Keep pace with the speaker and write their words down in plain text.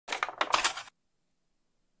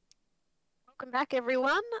Welcome back,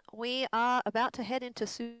 everyone. We are about to head into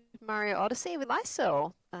Super Mario Odyssey with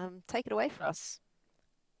Lycel. Take it away for us.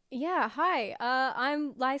 Yeah, hi.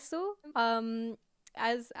 I'm Lycel.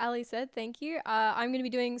 As Ali said, thank you. I'm going to be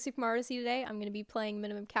doing Super Mario Odyssey today. I'm going to be playing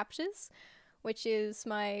minimum captures, which is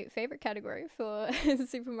my favorite category for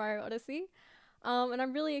Super Mario Odyssey. And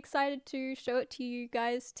I'm really excited to show it to you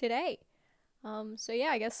guys today. So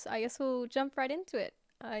yeah, I guess we'll jump right into it.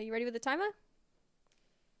 You ready with the timer?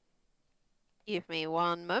 Give me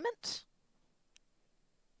one moment.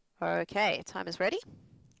 Okay, time is ready.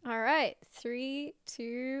 All right, 3,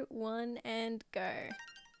 2, 1, and go.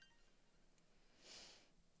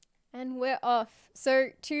 And we're off. So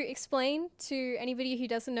to explain to anybody who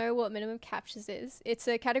doesn't know what minimum captures is, it's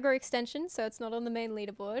a category extension, so it's not on the main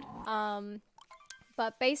leaderboard.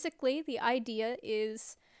 But basically the idea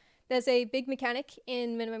is there's a big mechanic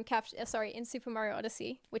in in Super Mario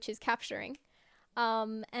Odyssey, which is capturing.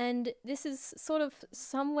 And this is sort of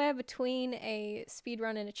somewhere between a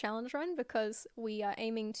speedrun and a challenge run because we are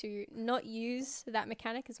aiming to not use that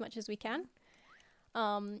mechanic as much as we can.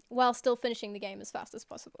 While still finishing the game as fast as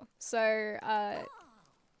possible. So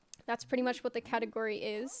that's pretty much what the category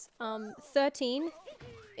is. 13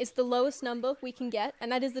 is the lowest number we can get,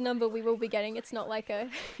 and that is the number we will be getting. It's not like a,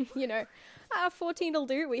 14 will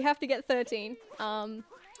do. We have to get 13.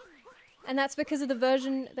 And that's because of the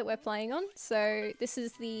version that we're playing on. So this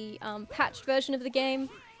is the patched version of the game.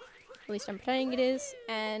 At least I'm pretending it is.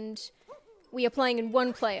 And we are playing in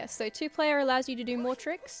one player. So 2-player allows you to do more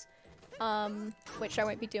tricks. Which I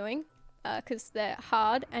won't be doing because they're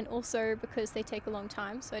hard and also because they take a long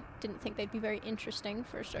time, so I didn't think they'd be very interesting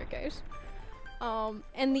for a showcase.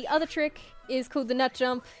 And the other trick is called the nut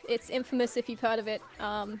jump. It's infamous if you've heard of it.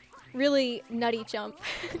 Really nutty jump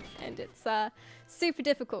and it's super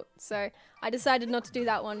difficult, so I decided not to do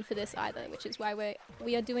that one for this either, which is why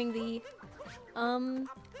we are doing the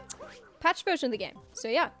patch version of the game. So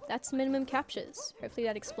yeah, that's minimum captures. Hopefully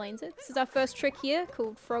that explains it. This is our first trick here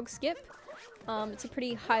called frog skip. It's a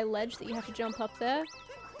pretty high ledge that you have to jump up there.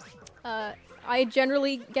 I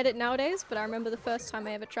generally get it nowadays, but I remember the first time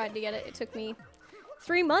I ever tried to get it, it took me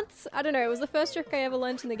 3 months. I don't know, it was the first trick I ever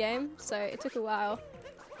learned in the game, so it took a while.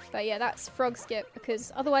 But yeah, that's frog skip,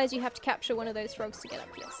 because otherwise you have to capture one of those frogs to get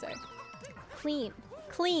up here, so clean.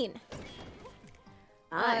 Clean!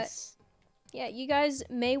 Nice. Yeah, you guys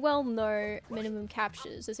may well know minimum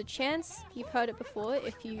captures. There's a chance you've heard it before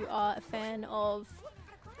if you are a fan of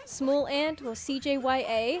Small Ant or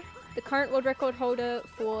CJYA. The current world record holder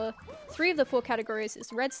for 3 of the 4 categories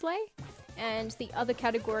is Red Sleigh, and the other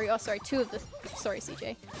category, two of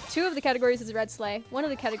the categories is Red Sleigh, one of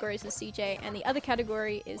the categories is CJ, and the other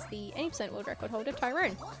category is the 80% world record holder,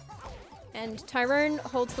 Tyrone. And Tyrone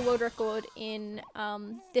holds the world record in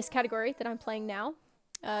this category that I'm playing now.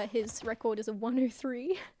 His record is a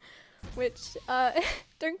 103, which,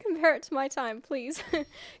 don't compare it to my time, please,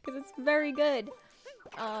 because it's very good.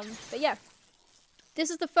 But yeah, this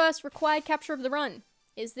is the first required capture of the run,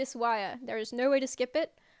 is this wire. There is no way to skip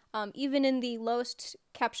it. Even in the lowest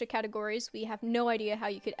capture categories, we have no idea how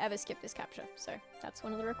you could ever skip this capture, so that's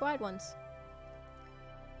one of the required ones.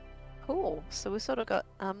 Cool. So we've sort of got,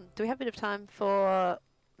 do we have a bit of time for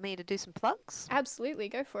me to do some plugs? Absolutely,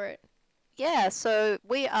 go for it. Yeah, so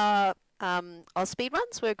we are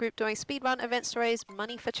AusSpeedruns. We're a group doing speedrun events to raise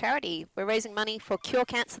money for charity. We're raising money for Cure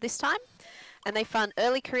Cancer this time, and they fund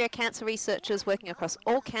early career cancer researchers working across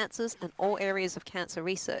all cancers and all areas of cancer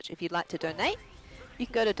research. If you'd like to donate, you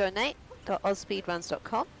can go to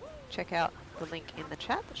donate.ausspeedruns.com. Check out the link in the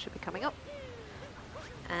chat that should be coming up.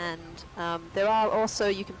 And there are also,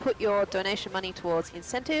 you can put your donation money towards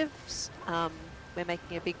incentives. We're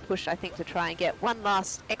making a big push, I think, to try and get one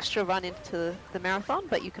last extra run into the marathon,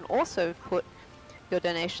 but you can also put your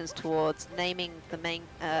donations towards naming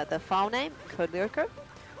the file name, Code Lyrico,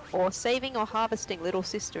 or saving or harvesting Little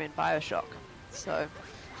Sister in Bioshock. So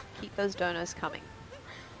keep those donors coming.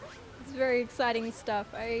 It's very exciting stuff.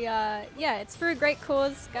 Yeah, it's for a great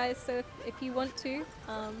cause, guys, so if you want to,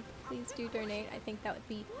 please do donate. I think that would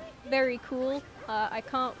be very cool. I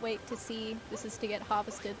can't wait to see this is to get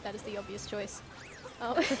harvested. That is the obvious choice.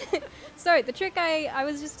 So, the trick I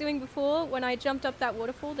was just doing before, when I jumped up that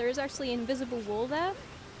waterfall, there is actually an invisible wall there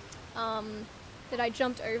that I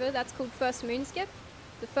jumped over. That's called first moon skip.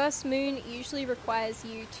 The first moon usually requires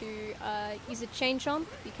you to use a chain chomp.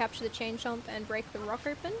 You capture the chain chomp and break the rock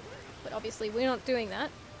open, but obviously we're not doing that.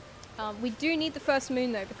 We do need the first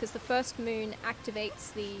moon though, because the first moon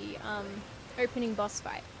activates the opening boss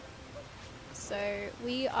fight. So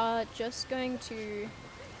we are just going to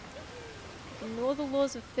ignore the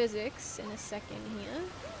laws of physics in a second here.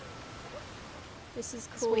 This is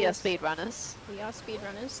So called... we are speedrunners. We are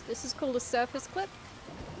speedrunners. This is called a surface clip.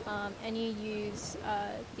 And you use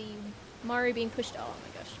the Mario being pushed... Oh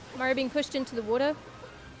my gosh. Mario being pushed into the water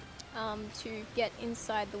to get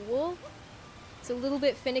inside the wall. It's a little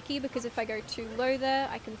bit finicky because if I go too low there,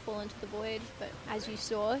 I can fall into the void. But as you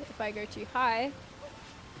saw, if I go too high,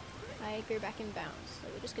 I go back in bounds. So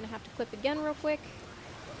we're just going to have to clip again real quick.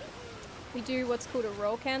 We do what's called a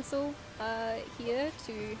roll cancel here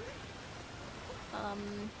to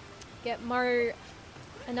get Mario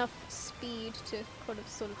enough speed to sort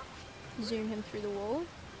of zoom him through the wall.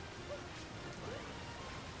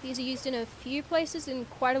 These are used in a few places in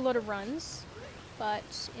quite a lot of runs,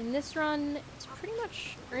 but in this run it's pretty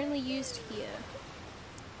much only used here.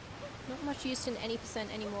 Not much used in any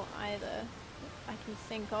percent anymore either, I can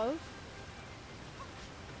think of.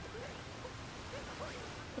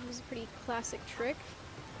 It was a pretty classic trick.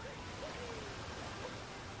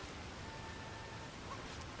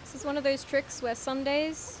 This is one of those tricks where some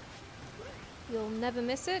days you'll never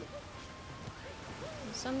miss it,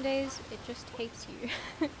 and some days it just hates you.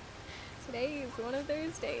 Today is one of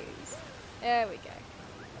those days. There we go.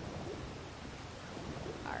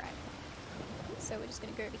 Alright. So we're just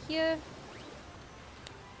going to go over here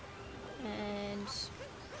and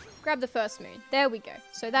grab the first moon. There we go.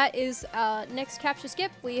 So that is our next capture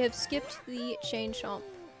skip. We have skipped the chain chomp.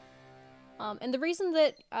 And the reason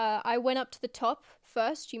that I went up to the top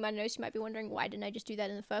first, you might notice, you might be wondering, why didn't I just do that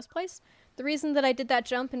in the first place? The reason that I did that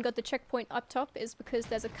jump and got the checkpoint up top is because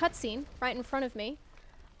there's a cutscene right in front of me,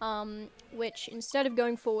 which instead of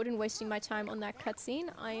going forward and wasting my time on that cutscene,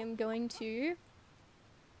 I am going to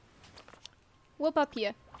whoop up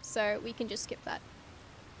here, so we can just skip that.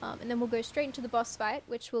 And then we'll go straight into the boss fight,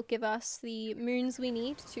 which will give us the moons we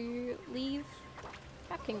need to leave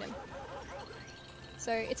Cap Kingdom.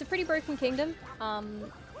 So it's a pretty broken kingdom.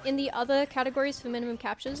 In the other categories for minimum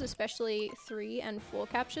captures, especially 3 and 4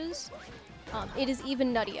 captures, it is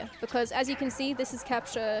even nuttier, because as you can see, this is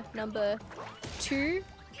capture number 2,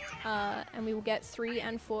 and we will get 3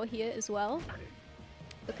 and 4 here as well,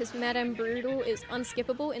 because Madame Brutal is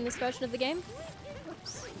unskippable in this version of the game.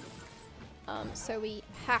 Oops. So we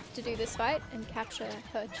have to do this fight and capture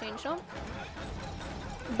her chain chomp.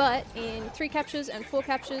 But in 3 captures and 4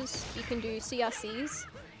 captures, you can do CRCs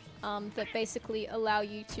that basically allow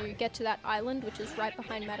you to get to that island, which is right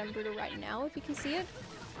behind Madame Brutal right now, if you can see it.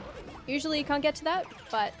 Usually you can't get to that,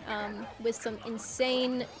 but with some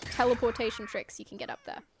insane teleportation tricks, you can get up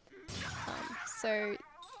there. So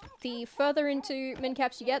the further into min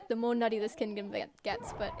caps you get, the more nutty this kingdom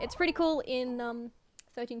gets. But it's pretty cool in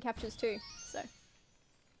 13 captures too, so.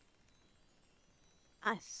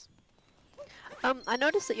 Nice. I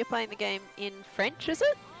noticed that you're playing the game in French, is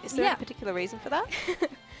it? Is there any particular reason for that?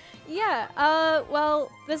 Yeah,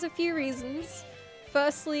 well, there's a few reasons.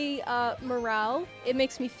 Firstly, morale. It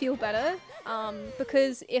makes me feel better,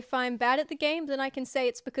 because if I'm bad at the game, then I can say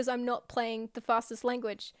it's because I'm not playing the fastest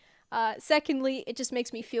language. Secondly, it just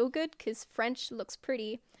makes me feel good, because French looks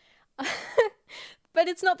pretty. But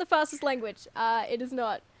it's not the fastest language. It is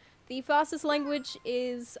not. The fastest language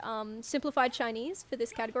is simplified Chinese for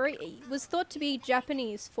this category. It was thought to be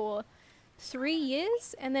Japanese for 3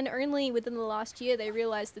 years, and then only within the last year they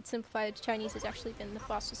realized that simplified Chinese has actually been the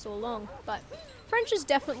fastest all along. But French is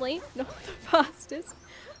definitely not the fastest.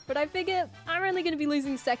 But I figure I'm only going to be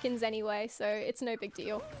losing seconds anyway, so it's no big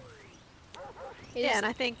deal. Yeah, and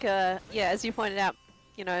I think, yeah, as you pointed out,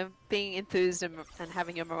 you know, being enthused and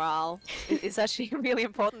having your morale is actually really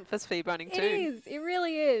important for speedrunning too. It is, it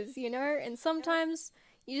really is, you know, and sometimes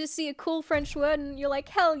you just see a cool French word and you're like,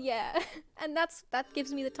 hell yeah, and that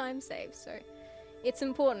gives me the time save, so it's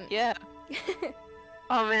important. Yeah.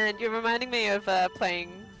 Oh man, you're reminding me of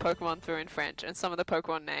playing Pokemon through in French, and some of the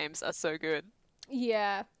Pokemon names are so good.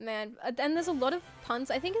 Yeah, man, and there's a lot of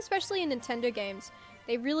puns, I think especially in Nintendo games,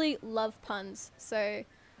 they really love puns, so...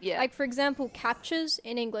 Yeah. Like, for example, captures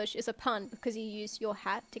in English is a pun because you use your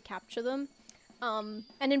hat to capture them. And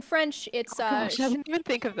in French, it's... Oh gosh, I didn't even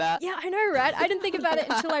think of that. Yeah, I know, right? I didn't think about it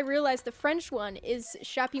until I realized the French one is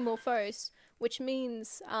chapimorphose, which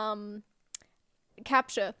means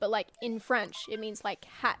capture, but like in French, it means like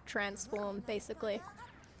hat transform, basically.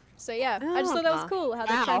 So yeah, I just thought that was cool how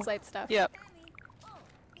they translate stuff. Yep.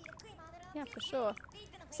 Yeah, for sure.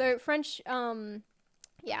 So French...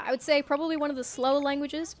 yeah, I would say probably one of the slower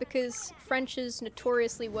languages because French is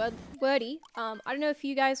notoriously wordy. I don't know if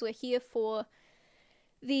you guys were here for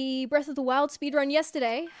the Breath of the Wild speedrun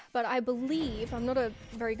yesterday, but I believe, I'm not a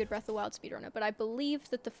very good Breath of the Wild speedrunner, but I believe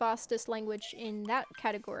that the fastest language in that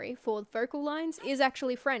category for vocal lines is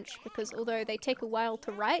actually French, because although they take a while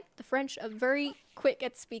to write, the French are very quick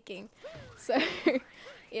at speaking. So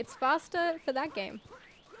it's faster for that game.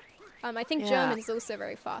 I think German is also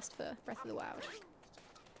very fast for Breath of the Wild.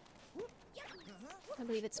 I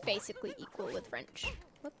believe it's basically equal with French.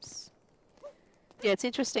 Whoops. Yeah, it's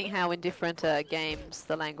interesting how in different games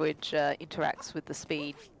the language interacts with the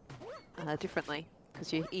speed differently.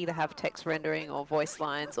 Because you either have text rendering or voice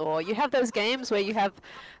lines, or you have those games where you have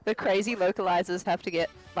the crazy localizers have to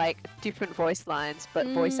get like different voice lines but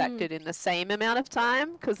voice acted in the same amount of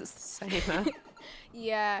time because it's the same.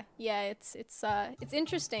 Yeah, it's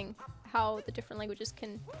interesting how the different languages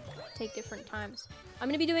can take different times. I'm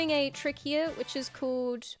going to be doing a trick here, which is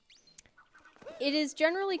called... It is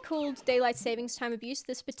generally called Daylight Savings Time Abuse.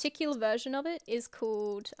 This particular version of it is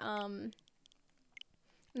called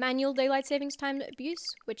Manual Daylight Savings Time Abuse,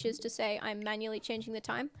 which is to say I'm manually changing the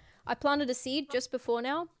time. I planted a seed just before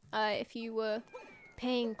now, if you were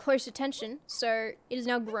paying close attention. So it is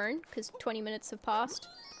now grown, because 20 minutes have passed,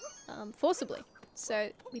 forcibly. So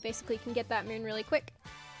we basically can get that moon really quick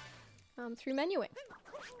through menuing.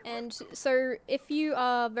 And so if you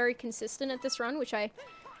are very consistent at this run, which I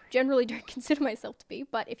generally don't consider myself to be,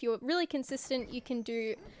 but if you're really consistent, you can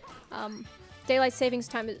do Daylight Savings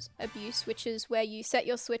Time Abuse, which is where you set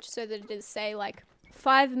your switch so that it is, say, like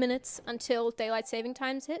 5 minutes until Daylight Saving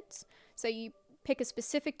Times hits. So you pick a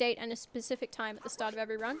specific date and a specific time at the start of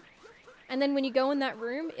every run. And then when you go in that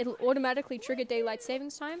room, it'll automatically trigger Daylight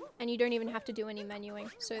Savings Time, and you don't even have to do any menuing.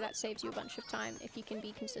 So that saves you a bunch of time if you can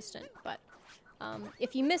be consistent. But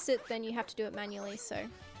if you miss it, then you have to do it manually, so...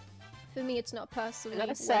 For me, it's not personally I gotta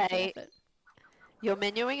worth the say, effort. your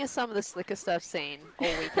menuing is some of the slickest I've seen all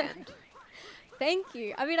weekend. Thank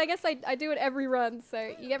you. I mean, I guess I do it every run,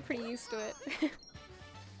 so you get pretty used to it.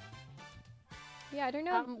 Yeah, I don't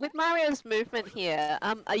know. With Mario's movement here,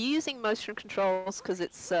 are you using motion controls because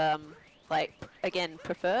it's, like, again,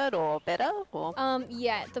 preferred or better? Or?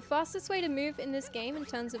 Yeah, the fastest way to move in this game in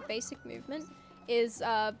terms of basic movement is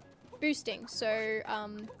boosting. So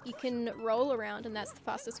you can roll around, and that's the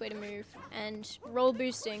fastest way to move. And roll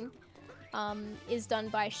boosting is done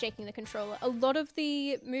by shaking the controller. A lot of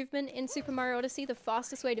the movement in Super Mario Odyssey, the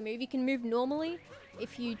fastest way to move, you can move normally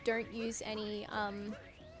if you don't use any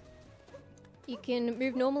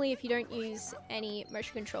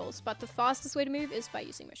motion controls, but the fastest way to move is by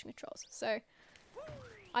using motion controls. So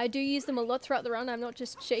I do use them a lot throughout the run. I'm not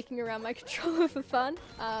just shaking around my controller for fun.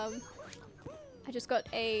 I just got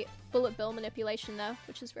a bullet bill manipulation there,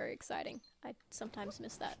 which is very exciting. I sometimes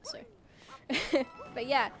miss that, so. But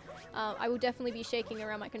yeah, I will definitely be shaking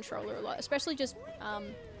around my controller a lot, especially just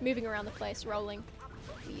moving around the place, rolling.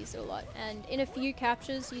 We use it a lot. And in a few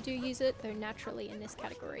captures, you do use it, though naturally in this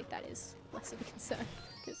category, that is less of a concern,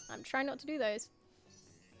 because I'm trying not to do those.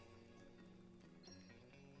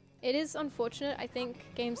 It is unfortunate, I think,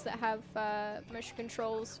 games that have motion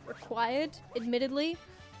controls required, admittedly,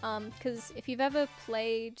 because if you've ever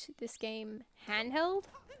played this game handheld,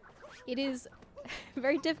 it is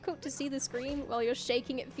very difficult to see the screen while you're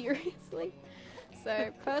shaking it furiously. So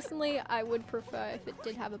personally, I would prefer if it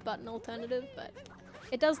did have a button alternative, but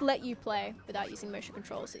it does let you play without using motion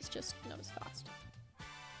controls, it's just not as fast.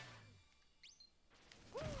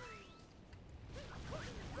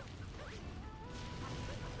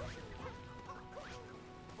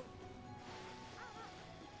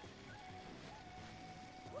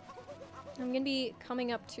 I'm going to be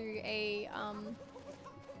coming up to a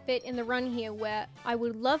bit in the run here where I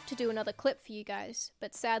would love to do another clip for you guys,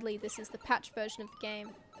 but sadly this is the patch version of the game,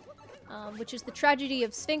 which is the tragedy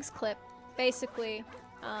of Sphinx clip. Basically,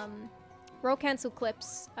 roll cancel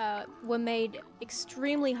clips were made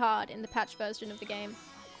extremely hard in the patch version of the game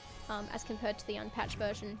as compared to the unpatched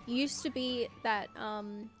version. It used to be that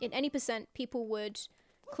in any percent people would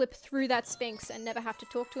clip through that Sphinx and never have to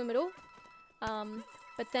talk to him at all.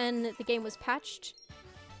 But then the game was patched,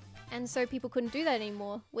 and so people couldn't do that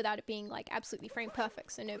anymore without it being like absolutely frame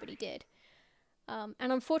perfect, so nobody did. And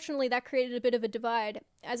unfortunately that created a bit of a divide,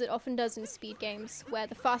 as it often does in speed games, where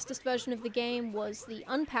the fastest version of the game was the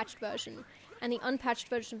unpatched version, and the unpatched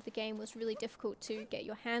version of the game was really difficult to get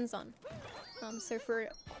your hands on. So for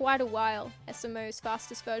quite a while, SMO's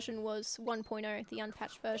fastest version was 1.0, the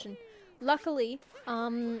unpatched version. Luckily,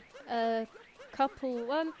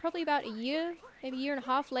 probably about a year, maybe a year and a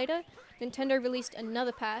half later, Nintendo released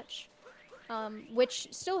another patch, which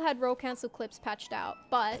still had roll cancel clips patched out,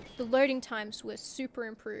 but the loading times were super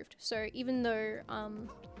improved. So even though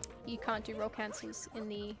you can't do roll cancels in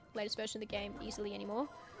the latest version of the game easily anymore.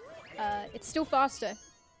 It's still faster,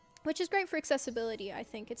 which is great for accessibility. I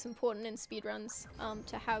think it's important in speedruns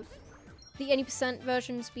to have the 80%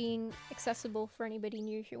 versions being accessible for anybody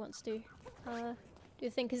new who wants to do the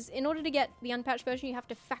thing. Because in order to get the unpatched version, you have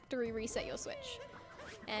to factory reset your Switch.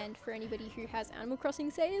 And for anybody who has Animal Crossing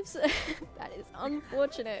saves, that is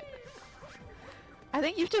unfortunate. I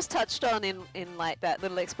think you've just touched on in like that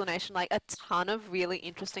little explanation, like a ton of really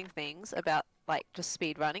interesting things about like just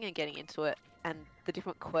speed running and getting into it, and the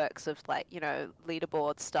different quirks of like, you know,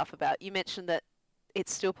 leaderboard stuff. About, you mentioned that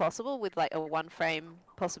it's still possible with like a 1 frame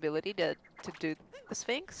possibility to do the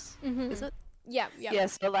Sphinx. Is it? Yeah, yeah. Yeah,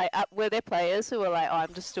 so like were there players who were like, oh,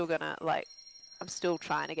 I'm just still gonna like, I'm still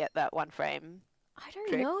trying to get that 1 frame? I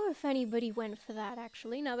don't know if anybody went for that,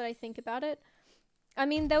 actually, now that I think about it. I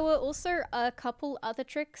mean, there were also a couple other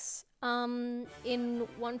tricks in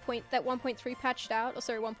that 1.3 patched out, or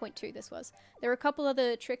sorry, 1.2 this was. There were a couple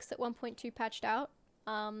other tricks that 1.2 patched out,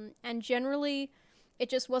 and generally it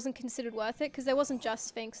just wasn't considered worth it, because there wasn't just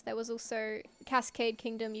Sphinx, there was also Cascade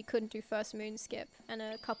Kingdom, you couldn't do First Moon Skip, and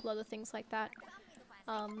a couple other things like that.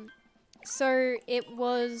 So it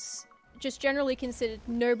was just generally considered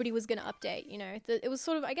nobody was going to update, you know. It was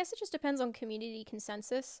sort of, I guess it just depends on community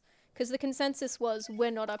consensus. Because the consensus was,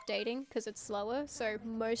 we're not updating because it's slower, so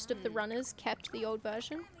most of the runners kept the old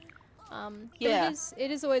version. Yeah. It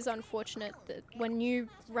is always unfortunate that when new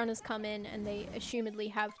runners come in and they assumedly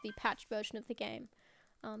have the patched version of the game,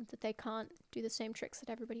 that they can't do the same tricks that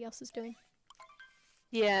everybody else is doing.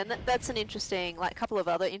 Yeah, and that's an interesting, like, couple of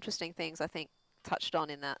other interesting things I think touched on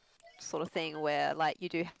in that sort of thing, where like you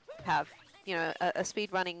do have, you know, a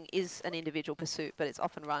speed running is an individual pursuit, but it's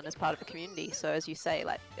often run as part of a community. So as you say,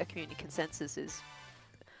 like, a community consensus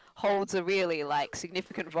holds a really like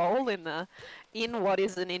significant role in what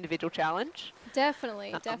is an individual challenge.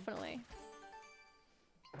 Definitely, definitely.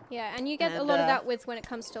 Yeah, and you get a lot of that with when it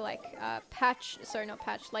comes to like glitchless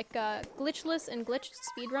and glitched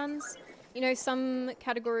speedruns. You know, some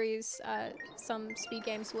categories, some speed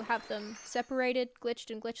games will have them separated, glitched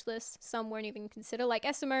and glitchless. Some won't even consider, like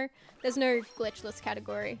SMO, there's no glitchless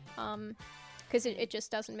category, because it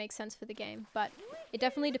just doesn't make sense for the game. But it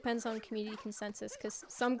definitely depends on community consensus, because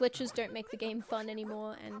some glitches don't make the game fun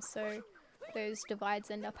anymore, and so those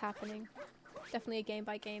divides end up happening. Definitely a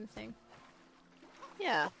game-by-game thing.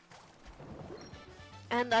 Yeah.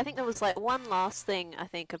 And I think there was like one last thing I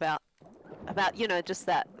think about, you know, just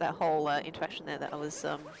that whole interaction there that I was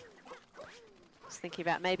thinking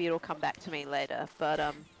about. Maybe it'll come back to me later,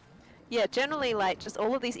 but yeah, generally like just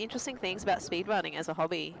all of these interesting things about speedrunning as a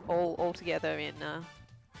hobby, all together in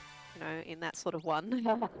you know, in that sort of one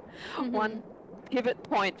one pivot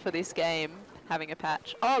point for this game having a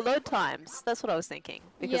patch. Oh, load times. That's what I was thinking,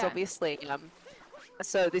 because obviously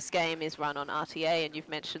so this game is run on RTA, and you've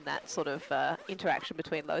mentioned that sort of interaction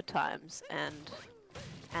between load times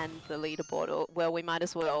and the leaderboard. Or, well, we might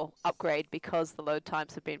as well upgrade because the load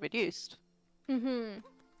times have been reduced.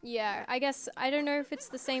 Yeah, I guess, I don't know if it's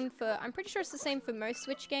the same for, I'm pretty sure it's the same for most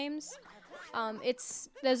Switch games.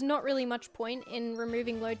 There's not really much point in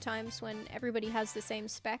removing load times when everybody has the same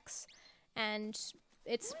specs, and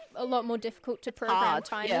it's a lot more difficult to program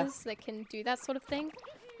timers that can do that sort of thing.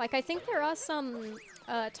 Like, I think there are some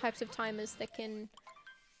types of timers that can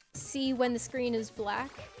see when the screen is black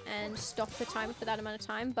and stop the timer for that amount of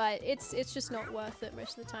time, but it's just not worth it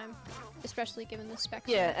most of the time, especially given the specs.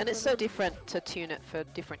 Yeah, and it's so different to tune it for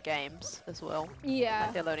different games as well. Yeah.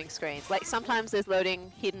 Like, they're loading screens. Like, sometimes there's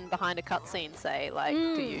loading hidden behind a cutscene, say, like,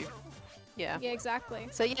 do you... Yeah. Yeah, exactly.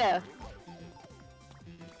 So, yeah.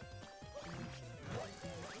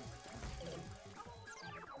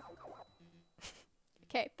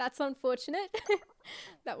 Okay, that's unfortunate.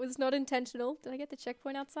 That was not intentional. Did I get the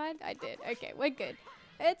checkpoint outside? I did. Okay, we're good.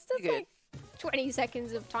 It's just like 20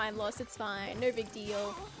 seconds of time loss. It's fine. No big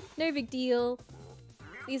deal. No big deal.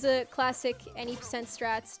 These are classic any percent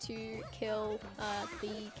strats to kill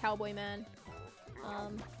the cowboy man.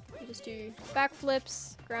 You just do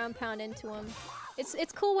backflips, ground pound into him.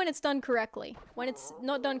 It's cool when it's done correctly. When it's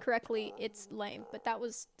not done correctly, it's lame. But that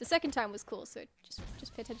was, the second time was cool, so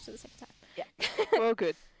just pay attention to the second time. Yeah, we're all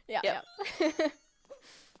good. Yeah.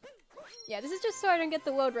 Yeah, this is just so I don't get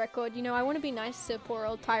the world record. You know, I want to be nice to poor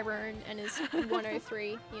old Tyrone and his 103,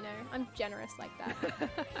 you know. I'm generous like that. So,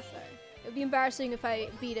 it would be embarrassing if I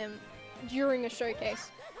beat him during a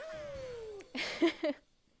showcase.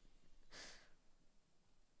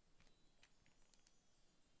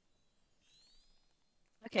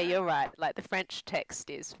 Okay, you're right. Like, the French text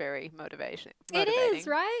is very motivating. It is,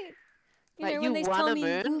 right? You like, know, you when they won tell a me,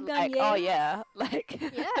 moon, like, oh yeah, like...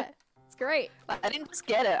 Yeah, it's Great. Like, I didn't just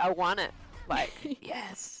get it, I won it. Like,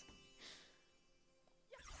 yes.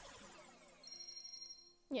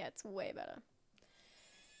 Yeah, it's way better.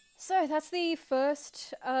 So that's the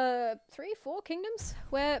first 3-4 kingdoms.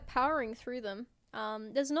 We're powering through them.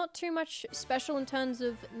 There's not too much special in terms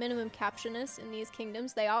of minimum capture-ness in these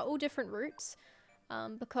kingdoms. They are all different routes,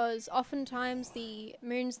 because oftentimes the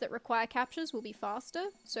moons that require captures will be faster.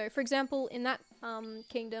 So for example, in that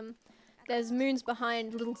kingdom, there's moons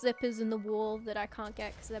behind little zippers in the wall that I can't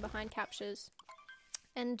get because they're behind captures.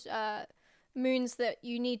 And moons that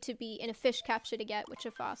you need to be in a fish capture to get, which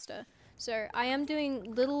are faster. So I am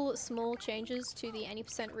doing little small changes to the any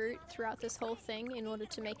 % route throughout this whole thing in order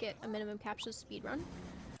to make it a minimum capture speedrun.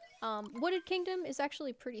 Wooded Kingdom is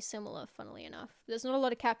actually pretty similar, funnily enough. There's not a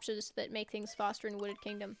lot of captures that make things faster in Wooded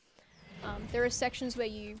Kingdom. There are sections where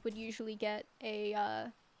you would usually get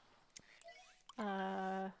a,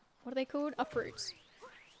 what are they called? Uproots.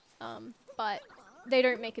 But they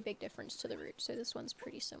don't make a big difference to the route, so this one's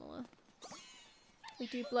pretty similar. We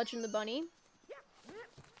do bludgeon the bunny.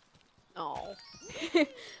 Oh.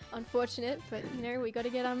 Unfortunate, but you know, we gotta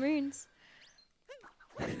get our moons.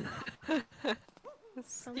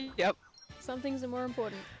 Yep. Some things are more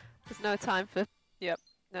important. There's no time for,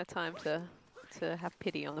 no time to have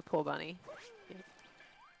pity on the poor bunny.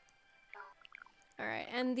 Alright,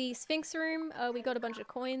 and the Sphinx room, we got a bunch of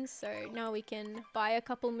coins, so now we can buy a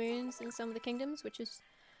couple moons in some of the kingdoms, which is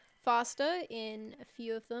faster in a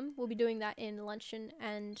few of them. We'll be doing that in Luncheon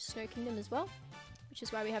and Snow Kingdom as well, which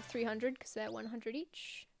is why we have 300, because they're 100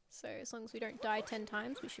 each. So as long as we don't die 10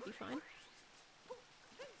 times, we should be fine.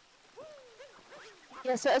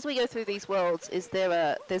 Yeah, so as we go through these worlds,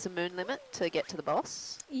 there's a moon limit to get to the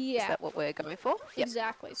boss? Yeah. Is that what we're going for? Yep.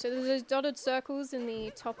 Exactly. So there's those dotted circles in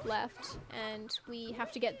the top left, and we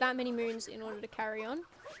have to get that many moons in order to carry on.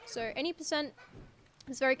 So any %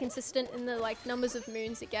 is very consistent in the numbers of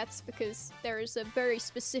moons it gets, because there is a very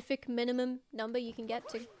specific minimum number you can get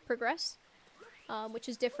to progress, which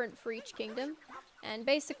is different for each kingdom. And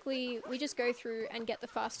basically, we just go through and get the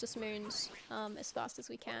fastest moons as fast as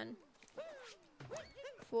we can.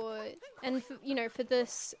 For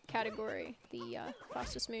this category, the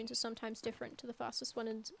fastest moons are sometimes different to the fastest one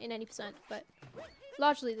in any %, but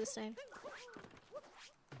largely the same.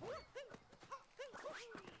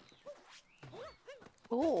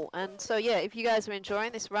 Cool, and so yeah, if you guys are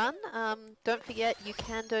enjoying this run, don't forget you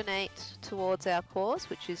can donate towards our cause,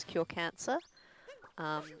 which is Cure Cancer.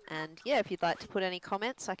 And yeah, if you'd like to put any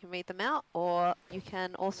comments, I can read them out, or you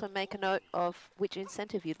can also make a note of which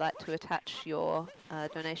incentive you'd like to attach your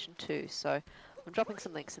donation to. So I'm dropping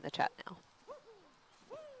some links in the chat now.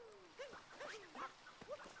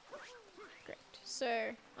 Great. So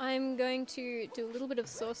I'm going to do a little bit of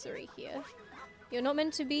sorcery here. You're not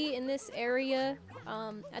meant to be in this area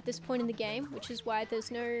at this point in the game, which is why there's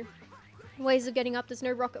no ways of getting up. There's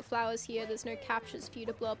no rocket flowers here. There's no captures for you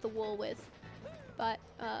to blow up the wall with. But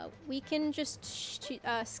we can just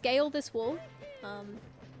scale this wall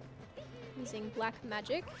using black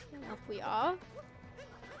magic, and up we are.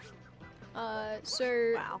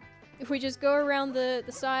 So Wow. if we just go around the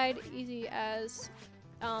side, easy as...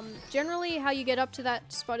 generally how you get up to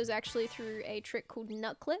that spot is actually through a trick called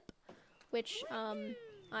Nut Clip, which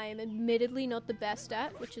I am admittedly not the best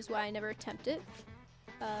at, which is why I never attempt it.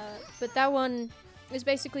 But that one is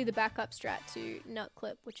basically the backup strat to Nut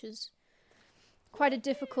Clip, which is quite a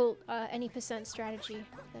difficult any % strategy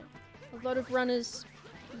that a lot of runners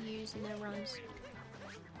use in their runs.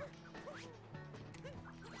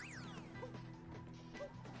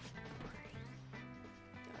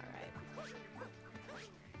 Alright.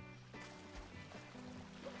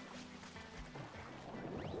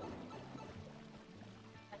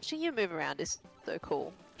 Watching you move around is so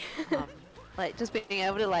cool. Like just being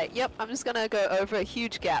able to yep, I'm just gonna go over a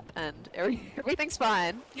huge gap and everything's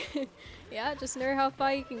fine. Yeah, just know how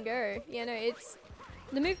far you can go. Yeah, no, it's...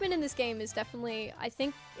 The movement in this game is definitely... I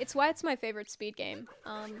think it's why it's my favorite speed game.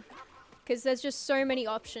 Because there's just so many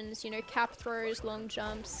options, you know, cap throws, long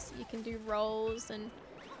jumps, you can do rolls and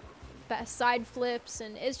side flips,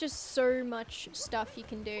 and it's just so much stuff you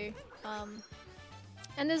can do.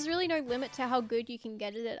 And there's really no limit to how good you can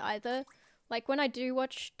get at it either. Like when I do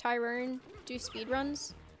watch Tyrone do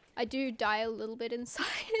speedruns, I do die a little bit inside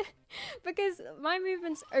because my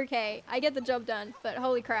movement's okay. I get the job done, but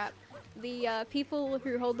holy crap. The people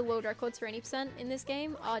who hold the world records for any % in this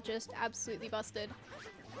game are just absolutely busted.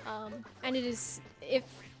 And it is, if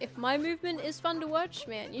my movement is fun to watch,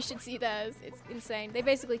 man, you should see theirs. It's insane. They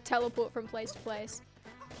basically teleport from place to place.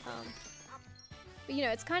 But you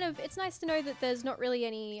know, it's nice to know that there's not really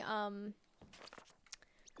any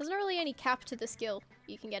cap to the skill.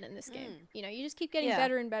 you can get in this game. You know, you just keep getting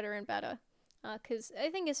better and better and better. Because I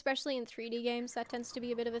think especially in 3D games, that tends to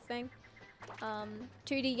be a bit of a thing.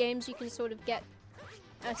 2D games, you can sort of get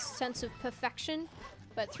a sense of perfection.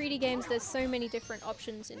 But 3D games, there's so many different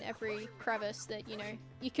options in every crevice that, you know,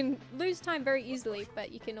 you can lose time very easily,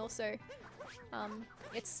 but you can also,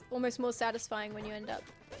 it's almost more satisfying when you end up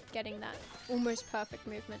getting that almost perfect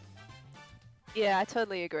movement. Yeah, I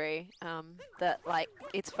totally agree. That, like,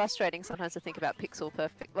 it's frustrating sometimes to think about pixel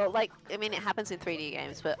perfect. Well, like, I mean, it happens in 3D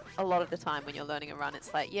games, but a lot of the time when you're learning a run,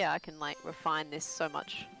 it's like, yeah, I can, like, refine this so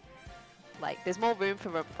much. Like, there's more room for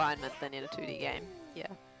refinement than in a 2D game. Yeah.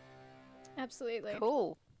 Absolutely.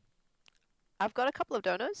 Cool. I've got a couple of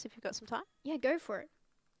donos if you've got some time. Yeah, go for it.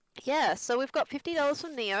 Yeah, so we've got $50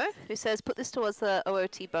 from Neo, who says, put this towards the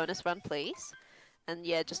OOT bonus run, please. And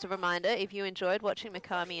yeah, just a reminder, if you enjoyed watching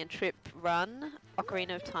Mikami and Trip run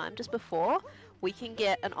Ocarina of Time just before, we can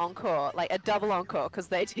get an encore, like a double encore, because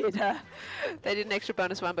they did an extra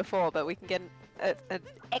bonus run before, but we can get an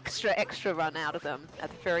extra run out of them at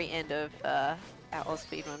the very end of our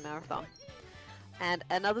AusSpeedrun marathon. And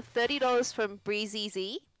another $30 from Breezy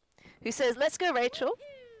Z, who says, let's go, Rachel.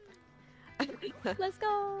 Let's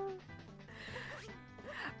go.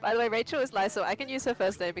 By the way, Rachel is Lycel. I can use her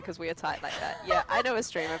first name because we are tight like that. Yeah, I know a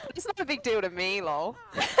streamer, but it's not a big deal to me, lol.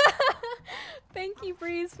 Thank you,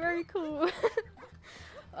 Breeze. Very cool.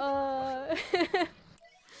 Oh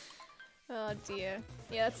dear.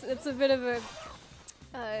 Yeah, it's a bit of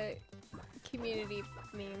a community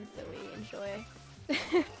meme that we enjoy.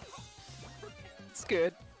 It's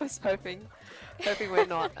good. I was hoping we're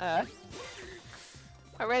not. I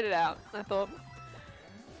read it out. I thought,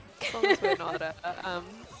 as long as we're not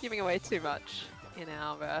giving away too much in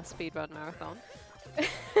our speedrun marathon.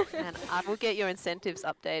 And I will get your incentives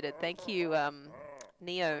updated. Thank you,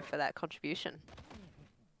 Neo, for that contribution.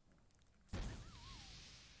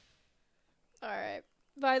 Alright.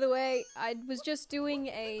 By the way, I was just doing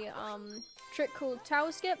a trick called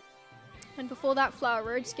Tower Skip, and before that, Flower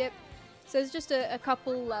Road Skip. So there's just a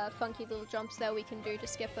couple funky little jumps there we can do to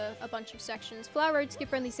skip a bunch of sections. Flower Road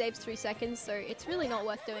Skip only saves 3 seconds, so it's really not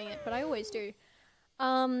worth doing it, but I always do.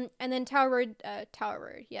 And then Tower Road,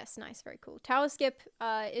 yes, nice, very cool. Tower Skip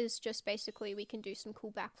is just basically we can do some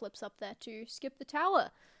cool backflips up there to skip the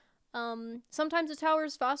tower. Sometimes the tower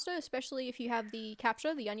is faster, especially if you have the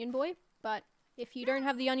capture, the Onion Boy, but if you don't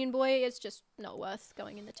have the Onion Boy, it's just not worth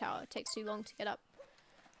going in the tower. It takes too long to get up,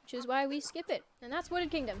 which is why we skip it. And that's Wooded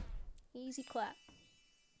Kingdom. Easy clap.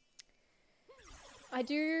 I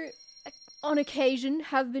do, on occasion,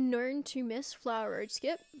 have been known to miss Flower Road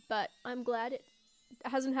Skip, but I'm glad it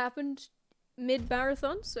hasn't happened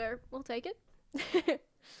mid-marathon, so we'll take it.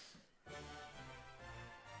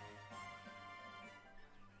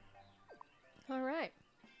 Alright.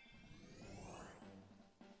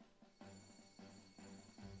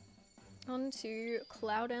 On to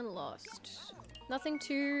Cloud and Lost. Nothing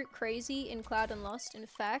too crazy in Cloud and Lost. In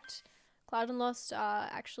fact, Cloud and Lost are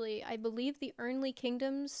actually, I believe, the only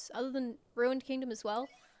kingdoms, other than Ruined Kingdom as well,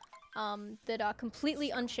 that are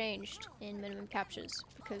completely unchanged in minimum captures,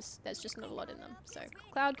 because there's just not a lot in them. So,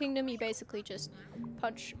 Cloud Kingdom, you basically just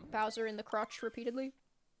punch Bowser in the crotch repeatedly.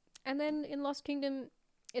 And then in Lost Kingdom,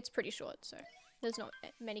 it's pretty short, so there's not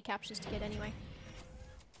many captures to get anyway.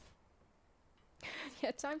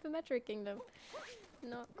 Yeah, time for Metric Kingdom.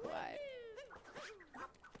 Not quite.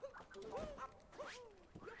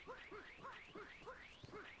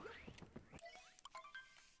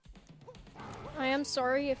 I am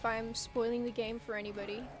sorry if I'm spoiling the game for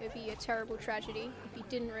anybody. It'd be a terrible tragedy if you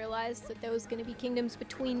didn't realize that there was going to be kingdoms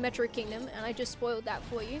between Metric Kingdom, and I just spoiled that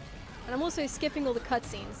for you. And I'm also skipping all the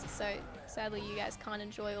cutscenes, so sadly you guys can't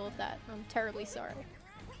enjoy all of that. I'm terribly sorry.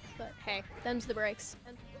 But hey, them's the breaks.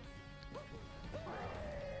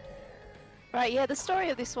 Right, yeah, the story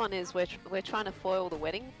of this one is we're trying to foil the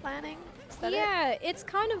wedding planning. Is that it? It's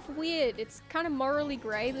kind of weird. It's kind of morally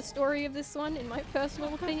grey, the story of this one, in my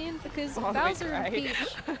personal opinion, because Bowser and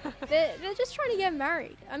Peach, they're just trying to get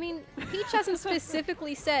married. I mean, Peach hasn't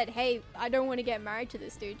specifically said, hey, I don't want to get married to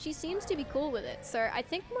this dude. She seems to be cool with it, so I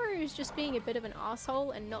think Mario's just being a bit of an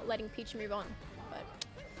asshole and not letting Peach move on. But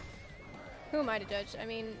who am I to judge? I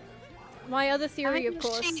mean, my other theory, of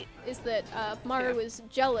course, is that Mario was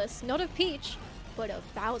jealous, not of Peach, but of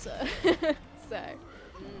Bowser. So,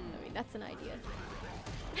 I mean, that's an idea.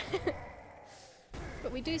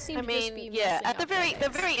 But we do seem to just be yeah, at the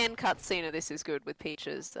very end cutscene of this is good with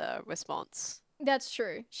Peach's response. That's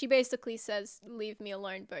true. She basically says, leave me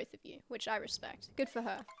alone, both of you, which I respect. Good for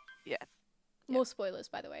her. Yeah. More spoilers,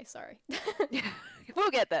 by the way, sorry.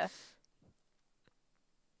 We'll get there.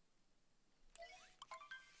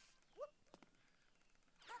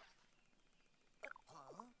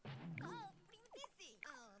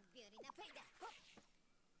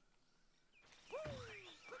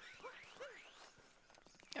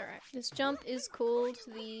 This jump is called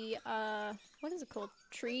the, what is it called?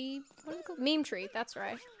 Tree? What is it called? Meme tree, that's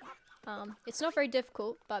right. It's not very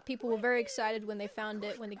difficult, but people were very excited when they found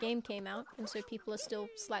it when the game came out, and so people are still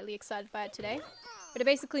slightly excited by it today. But it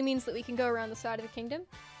basically means that we can go around the side of the kingdom,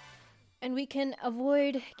 and we can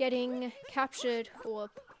avoid getting captured, or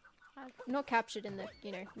not captured in the,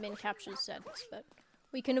 you know, min captures sense, but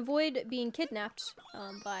we can avoid being kidnapped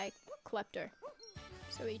by Klepto.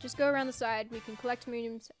 So we just go around the side, we can collect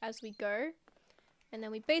moons as we go, and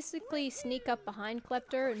then we basically sneak up behind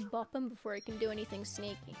Klepto and bop him before he can do anything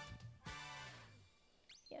sneaky.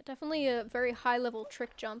 Yeah, definitely a very high level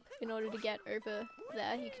trick jump in order to get over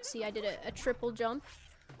there. You can see I did a triple jump,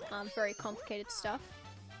 very complicated stuff.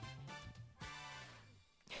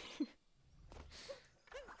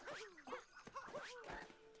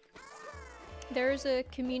 There is a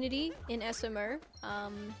community in SMO,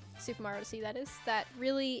 Super Mario Odyssey that is, that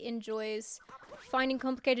really enjoys finding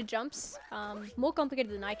complicated jumps, more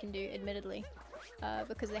complicated than I can do, admittedly,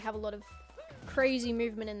 because they have a lot of crazy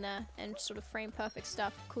movement in there and sort of frame perfect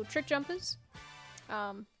stuff called trick jumpers,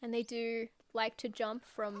 and they do like to jump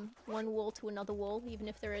from one wall to another wall, even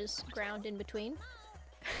if there is ground in between.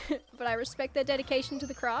 But I respect their dedication to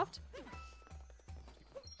the craft.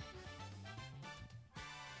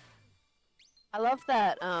 I love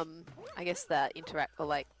that, I guess that or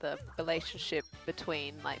like the relationship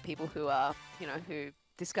between like people who are, you know, who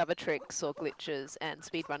discover tricks or glitches and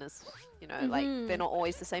speedrunners, you know, like they're not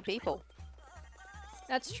always the same people.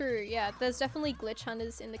 That's true, yeah. There's definitely glitch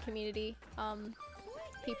hunters in the community.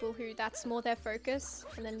 People who that's more their focus,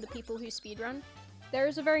 and then the people who speedrun. There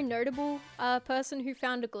is a very notable person who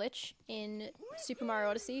found a glitch in Super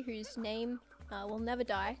Mario Odyssey whose name will never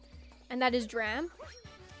die, and that is Dram.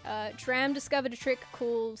 Dram discovered a trick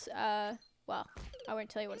called, well, I won't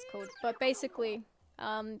tell you what it's called, but basically,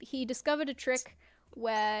 he discovered a trick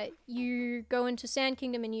where you go into Sand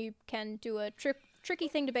Kingdom and you can do a tricky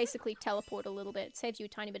thing to basically teleport a little bit. It saves you a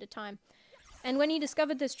tiny bit of time. And when he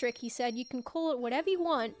discovered this trick, he said, you can call it whatever you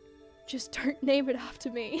want, just don't name it after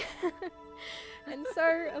me. And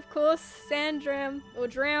so, of course, Dram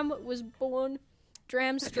was born.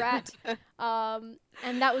 Dram Strat,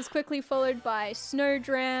 and that was quickly followed by Snow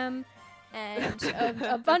Dram and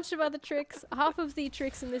a bunch of other tricks. Half of the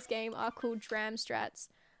tricks in this game are called Dram Strats,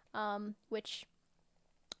 which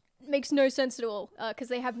makes no sense at all because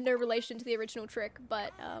they have no relation to the original trick,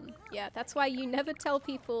 but yeah, that's why you never tell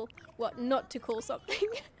people what not to call something.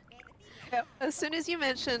 Yep. As soon as you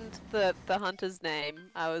mentioned the hunter's name,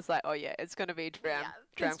 I was like, oh yeah, it's gonna be Dram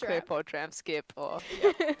Clip or Dram Skip or...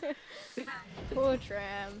 Yep. Poor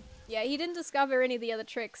Dram. Yeah, he didn't discover any of the other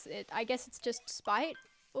tricks. I guess it's just spite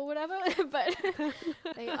or whatever, but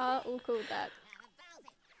they are all called that.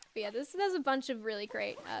 But yeah, there's a bunch of really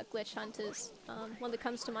great glitch hunters. One that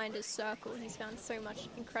comes to mind is Circle. He's found so much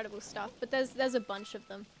incredible stuff, but there's a bunch of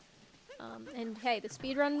them. And hey, the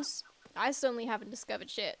speedruns, I certainly haven't discovered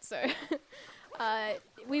shit, so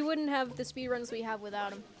we wouldn't have the speedruns we have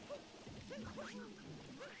without them.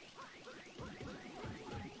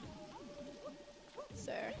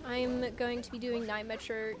 So I'm going to be doing Night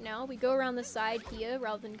Metro now. We go around the side here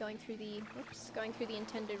rather than going through the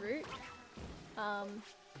intended route.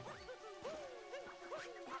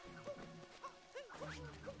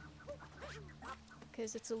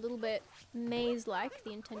 Because it's a little bit maze-like,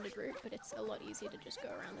 the intended route, but it's a lot easier to just go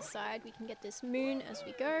around the side. We can get this moon as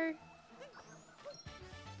we go.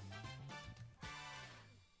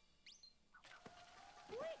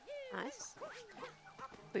 Nice.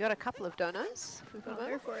 We got a couple of donos.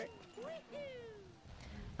 Go for it.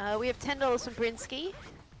 We have $10 from Brinsky,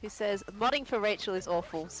 who says, modding for Rachel is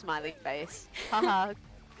awful, smiley face. Haha.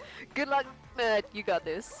 Good luck, nerd. You got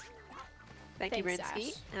this. Thanks, you,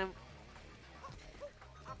 Brinsky.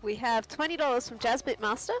 We have $20 from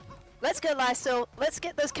Jazzbitmaster. Let's go, Lycel. Let's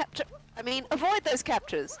get those avoid those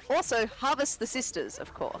captures. Also, harvest the sisters,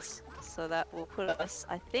 of course. So that will put us,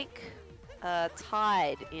 I think,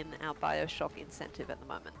 tied in our Bioshock incentive at the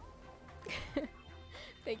moment.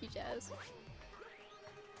 Thank you, Jazz.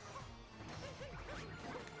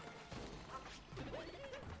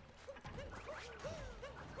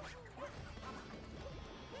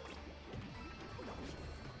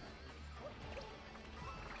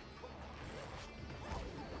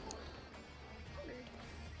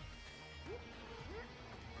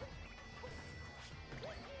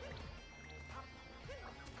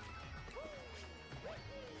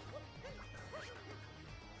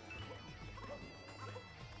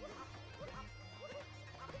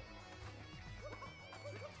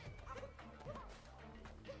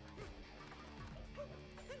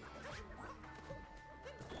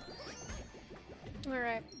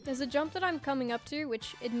 Alright, there's a jump that I'm coming up to,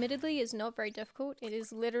 which admittedly is not very difficult. It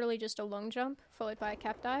is literally just a long jump, followed by a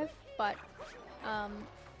cap dive, but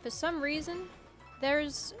for some reason,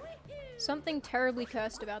 there's something terribly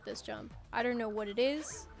cursed about this jump. I don't know what it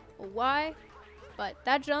is, or why, but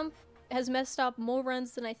that jump has messed up more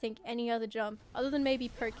runs than I think any other jump, other than maybe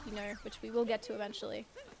Pokino, which we will get to eventually.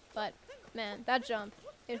 But, man, that jump,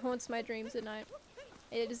 it haunts my dreams at night.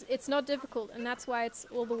 It's not difficult, and that's why it's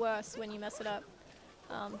all the worse when you mess it up.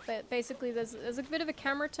 But basically there's a bit of a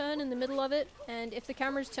camera turn in the middle of it, and if the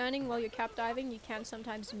camera's turning while you're cap diving, you can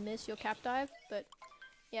sometimes miss your cap dive, but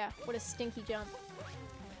yeah, what a stinky jump.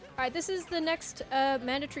 Alright, this is the next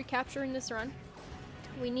mandatory capture in this run.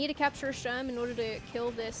 We need to capture a Sherm in order to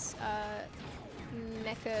kill this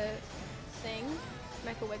mecha thing,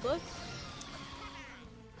 Mecha Wiggler.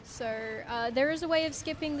 So there is a way of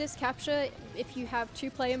skipping this capture if you have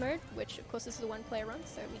 2-player mode, which of course this is a 1-player run,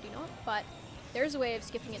 so we do not, but there is a way of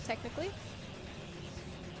skipping it technically,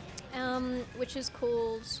 which is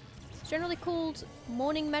called, it's generally called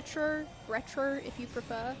Morning Metro, Retro if you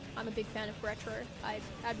prefer. I'm a big fan of Retro. I've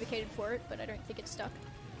advocated for it, but I don't think it's stuck.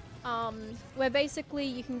 Where basically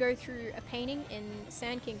you can go through a painting in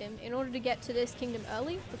Sand Kingdom in order to get to this kingdom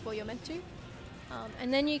early before you're meant to.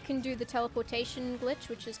 And then you can do the teleportation glitch,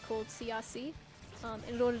 which is called CRC.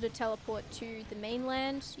 In order to teleport to the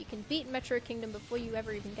mainland, you can beat Metro Kingdom before you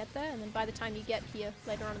ever even get there, and then by the time you get here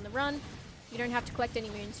later on in the run, you don't have to collect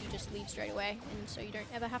any moons, you just leave straight away, and so you don't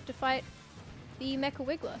ever have to fight the Mecha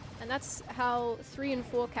Wiggler. And that's how 3 and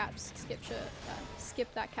 4 caps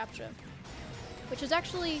skip that capture. Which is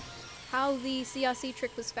actually how the CRC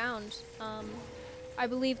trick was found. I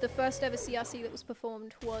believe the first ever CRC that was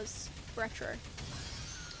performed was Retro.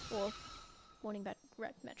 Or Morning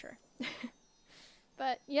Metro.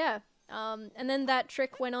 But yeah, and then that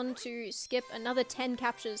trick went on to skip another 10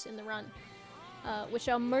 captures in the run, which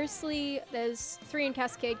are mostly, there's 3 in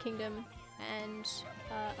Cascade Kingdom and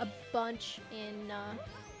a bunch in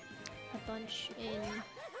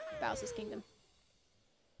Bowser's Kingdom.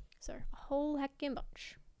 So a whole heckin'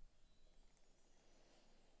 bunch.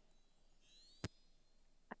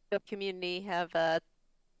 The community have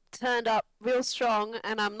turned up real strong,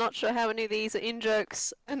 and I'm not sure how many of these are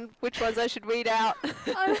in-jokes and which ones I should read out.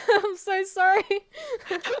 I'm so sorry.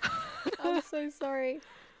 I'm so sorry.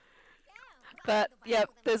 But, yep,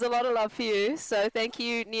 there's a lot of love for you, so thank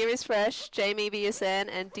you Near is Fresh, Jamie BSN,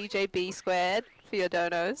 and DJ B Squared for your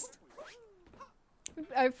donos.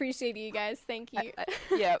 I appreciate you guys, thank you.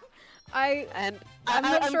 Yep. I'm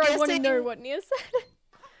not sure I want to know what Nia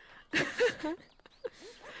said.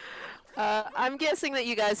 I'm guessing that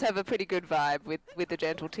you guys have a pretty good vibe with the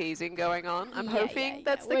gentle teasing going on. I'm hoping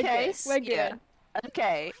that's the case. We're good.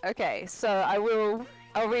 Okay, so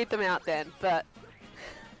I'll read them out then, but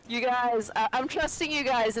you guys, I'm trusting you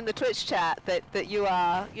guys in the Twitch chat that you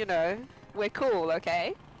are, you know, we're cool,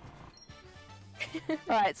 okay?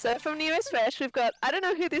 Alright, so from Nearest Fresh, we've got, I don't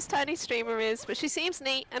know who this tiny streamer is, but she seems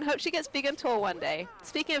neat and hope she gets big and tall one day.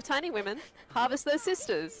 Speaking of tiny women, harvest those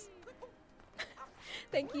sisters.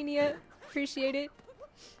 Thank you, Nia. Appreciate it.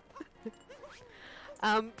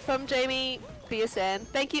 From Jamie BSN,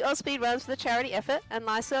 thank you AusSpeedruns for the charity effort, and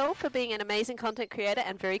Lycel for being an amazing content creator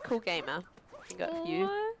and very cool gamer. We got a few.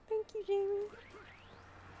 Thank you, Jamie.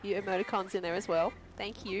 Few emoticons in there as well.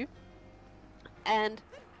 Thank you. And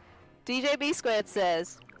DJ B Squared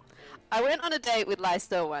says, I went on a date with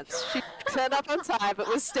Lycel once. She turned up on time but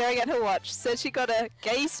was staring at her watch, said she got a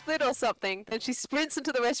gay split or something, then she sprints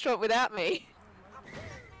into the restaurant without me.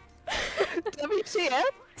 WTF?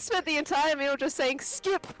 Spent the entire meal just saying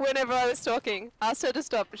skip whenever I was talking. Asked her to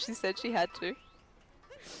stop, but she said she had to.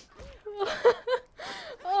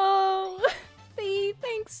 Oh,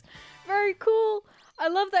 thanks. Very cool. I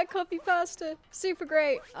love that copy pasta. Super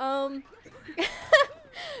great.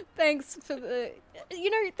 Thanks for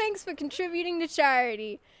thanks for contributing to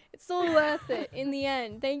charity. It's all worth it in the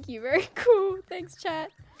end. Thank you. Very cool. Thanks,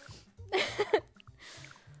 chat.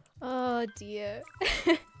 Oh dear.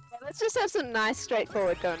 Let's just have some nice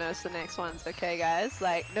straightforward donos the next ones, okay guys?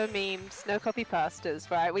 Like, no memes, no copy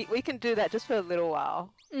pastas, right? We can do that just for a little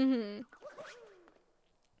while. Mm-hmm.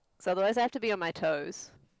 So otherwise I have to be on my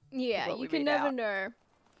toes. Yeah, you can never know.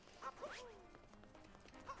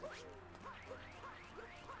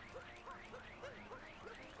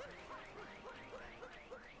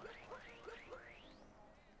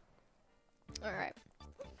 Alright.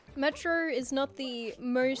 Metro is not the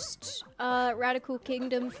most radical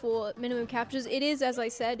kingdom for minimum captures. It is, as I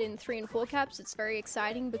said, in 3 and 4 caps. It's very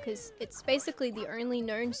exciting because it's basically the only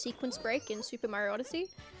known sequence break in Super Mario Odyssey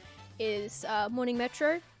is Morning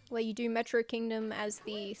Metro, where you do Metro Kingdom as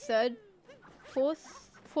the third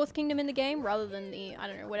fourth kingdom in the game rather than the, I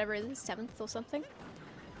don't know, whatever it is, 7th or something.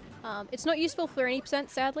 It's not useful for any percent,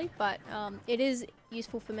 sadly, but it is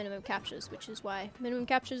useful for minimum captures, which is why minimum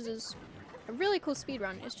captures is a really cool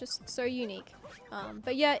speedrun. It's just so unique.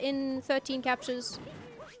 But yeah, in 13 captures,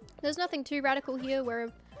 there's nothing too radical here.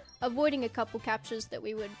 We're avoiding a couple captures that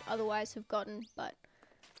we would otherwise have gotten, but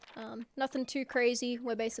nothing too crazy.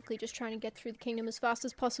 We're basically just trying to get through the kingdom as fast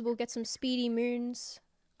as possible, get some speedy moons.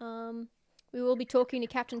 We will be talking to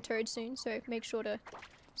Captain Toad soon, so make sure to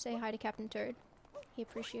say hi to Captain Toad. He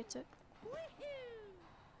appreciates it.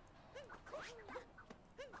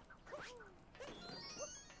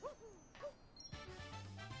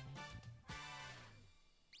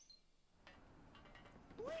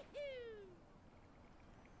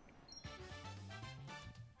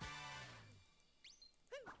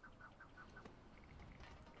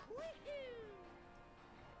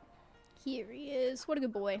 Here he is. What a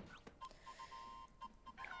good boy.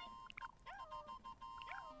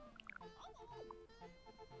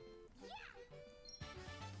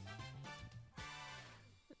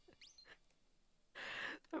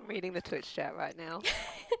 I'm reading the Twitch chat right now.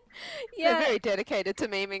 Yeah. They're very dedicated to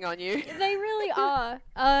memeing on you. They really are.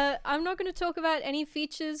 I'm not going to talk about any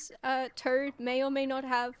features Toad may or may not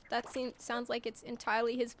have. That sounds like it's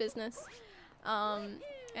entirely his business.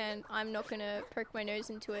 And I'm not going to poke my nose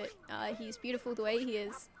into it. He's beautiful the way he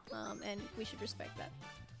is, and we should respect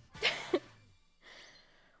that.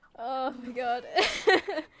 Oh my god.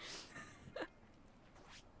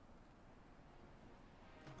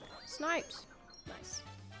 Snipes. Nice.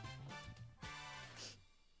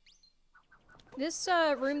 This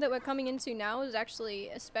room that we're coming into now is actually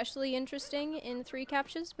especially interesting in 3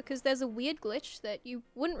 captures because there's a weird glitch that you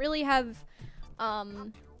wouldn't really have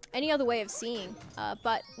any other way of seeing.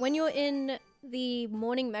 But when you're in the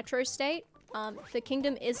morning metro state, the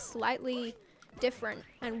kingdom is slightly different.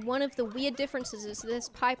 And one of the weird differences is this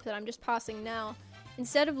pipe that I'm just passing now.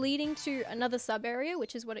 Instead of leading to another sub-area,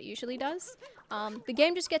 which is what it usually does, the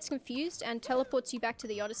game just gets confused and teleports you back to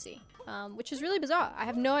the Odyssey, which is really bizarre. I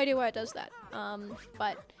have no idea why it does that,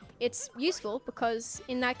 but it's useful because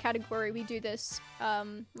in that category we do this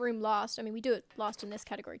room last. I mean, we do it last in this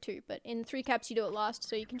category too, but in 3 caps you do it last,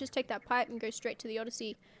 so you can just take that pipe and go straight to the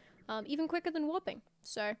Odyssey even quicker than warping.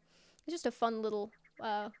 So it's just a fun little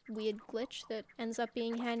weird glitch that ends up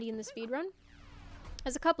being handy in the speedrun.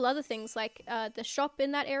 There's a couple other things, like the shop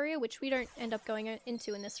in that area, which we don't end up going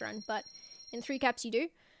into in this run, but in 3 caps you do.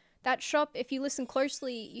 That shop, if you listen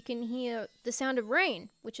closely, you can hear the sound of rain,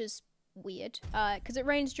 which is weird, because it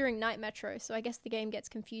rains during night metro, so I guess the game gets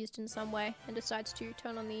confused in some way and decides to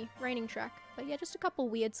turn on the raining track. But yeah, just a couple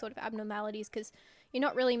weird sort of abnormalities, because you're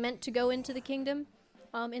not really meant to go into the kingdom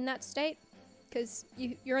in that state, because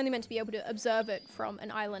you're only meant to be able to observe it from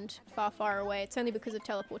an island far, far away. It's only because of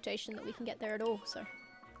teleportation that we can get there at all, so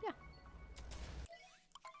yeah.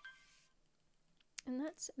 And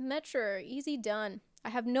that's Metro, easy done. I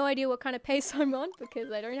have no idea what kind of pace I'm on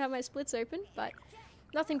because I don't have my splits open, but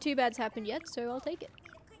nothing too bad's happened yet, so I'll take it.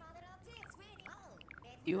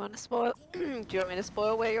 You want to spoil? Do you want me to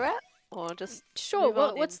spoil where you're at, or just sure?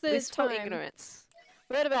 What's the blissful time? ignorance?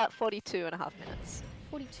 We're at about 42.5 minutes.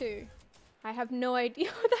 42. I have no idea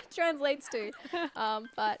what that translates to,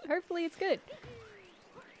 but hopefully it's good.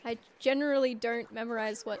 I generally don't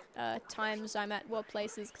memorize what times I'm at what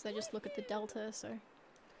places because I just look at the delta, so.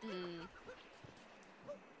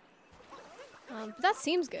 But that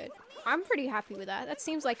seems good. I'm pretty happy with that. That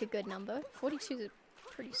seems like a good number. 42 is a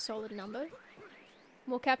pretty solid number.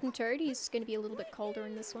 More Captain Toad, he's going to be a little bit colder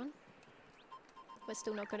in this one. We're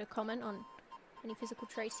still not going to comment on any physical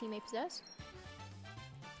traits he may possess.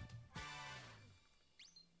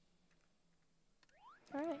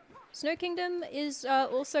 Alright. Snow Kingdom is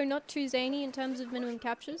also not too zany in terms of minimum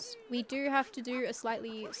captures. We do have to do a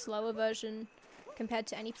slightly slower version compared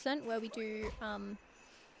to any percent, where we do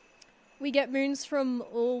we get moons from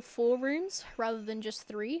all 4 rooms rather than just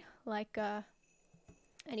 3, like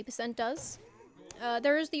any percent does.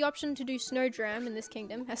 There is the option to do snow dram in this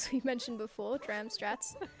kingdom, as we mentioned before, dram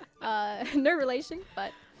strats. No relation,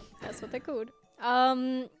 but that's what they're called.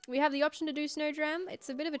 We have the option to do snow dram. It's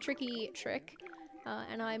a bit of a tricky trick,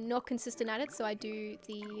 and I'm not consistent at it, so I do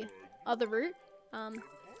the other route,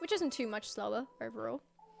 which isn't too much slower overall.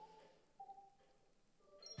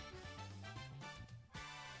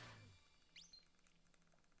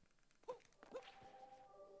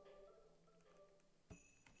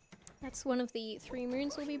 That's one of the 3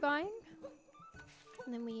 moons we'll be buying.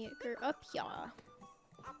 And then we go up here.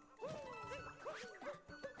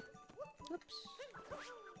 Oops.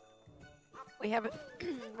 We have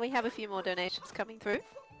we have a few more donations coming through.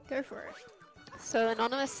 Go for it. So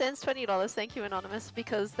Anonymous sends $20. Thank you, Anonymous,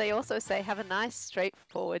 because they also say have a nice,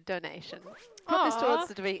 straightforward donation. Put this towards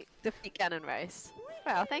the defeat Ganon race.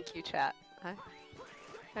 Wow, thank you, chat. I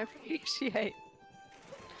appreciate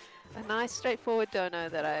a nice, straightforward dono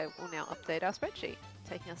that I will now update our spreadsheet,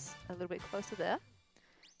 taking us a little bit closer there.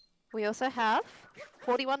 We also have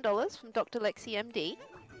 $41 from Dr. Lexi MD,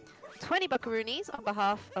 20 buckaroonies on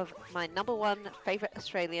behalf of my #1 favourite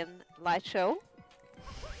Australian, Lycel.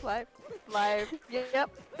 Yep,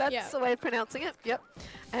 that's the way of pronouncing it, yep.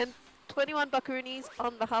 And 21 buckaroonies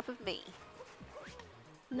on behalf of me.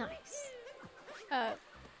 Nice.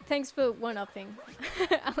 Thanks for one-upping.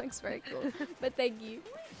 Alex, very cool. But thank you.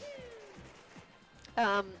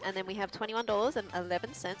 And then we have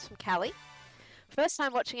 $21.11 from Callie. First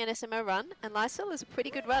time watching an SMO run, and Lycel is a pretty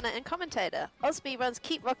good runner and commentator. AusSpeedruns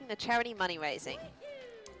keep rocking the charity money raising.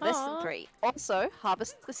 Less than 3. Also,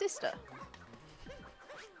 harvest the sister.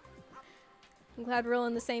 I'm glad we're all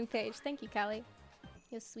on the same page. Thank you, Callie.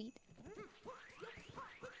 You're sweet.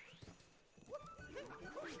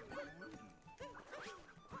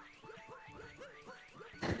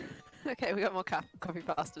 Okay, we got more copy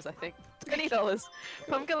pastors, I think. $20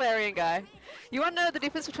 from Galarian Guy. You want to know the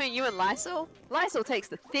difference between you and Lycel? Lycel takes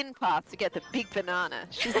the thin path to get the big banana.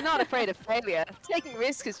 She's not afraid of failure. Taking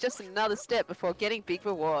risks is just another step before getting big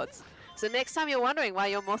rewards. So next time you're wondering why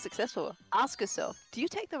you're more successful, ask yourself, do you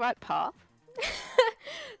take the right path?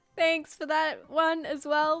 Thanks for that one as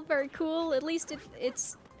well. Very cool. At least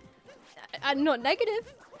it's not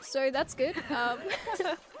negative, so that's good.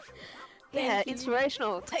 Yeah,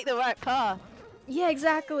 inspirational. Take the right path. Yeah,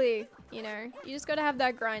 exactly. You know, you just gotta have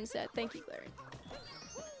that grind set. Thank you, Larry.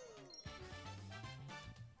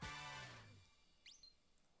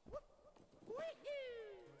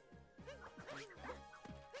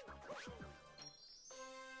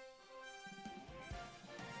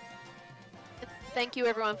 Thank you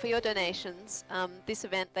everyone for your donations. This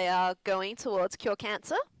event, they are going towards Cure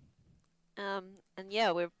Cancer. And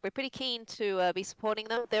yeah, we're pretty keen to be supporting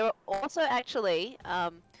them. There are also actually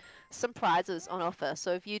some prizes on offer.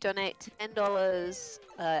 So if you donate $10,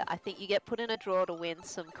 I think you get put in a draw to win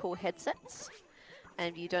some cool headsets.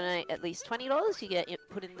 And if you donate at least $20, you get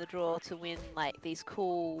put in the draw to win like these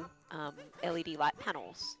cool LED light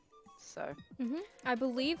panels. So I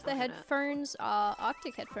believe the headphones are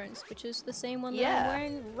Arctic headphones, which is the same one that I'm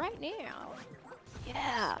wearing right now.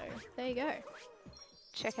 Yeah. So there you go.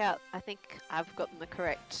 Check out, I think I've gotten the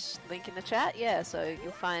correct link in the chat. Yeah, so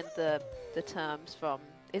you'll find the terms from,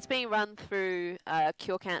 it's being run through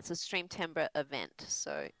Cure Cancer's Streamtember event.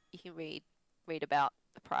 So you can read about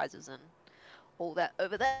the prizes and all that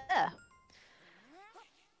over there.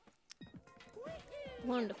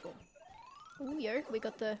 Wonderful. Ooh, yo, we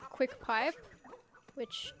got the quick pipe,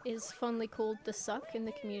 which is fondly called the suck in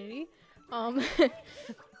the community.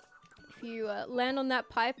 If you land on that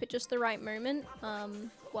pipe at just the right moment,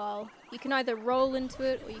 well, you can either roll into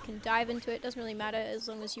it or you can dive into it. Doesn't really matter as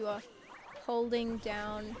long as you are holding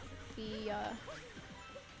down the,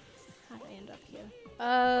 how did I end up here?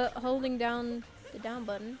 Holding down the down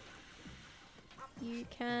button. You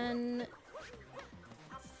can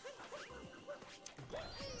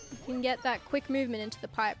get that quick movement into the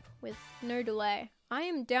pipe with no delay. I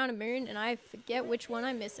am down a moon and I forget which one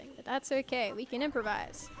I'm missing, but that's okay. We can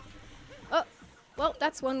improvise. Oh, well,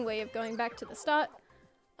 that's one way of going back to the start.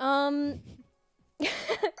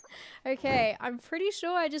 Okay, I'm pretty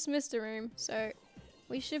sure I just missed a room, so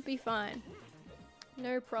we should be fine.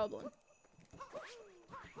 No problem.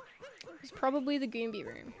 It's probably the Goombie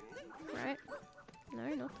room, right?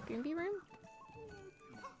 No, not the Goombie room?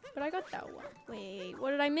 But I got that one. Wait,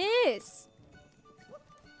 what did I miss?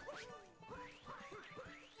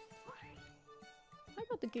 I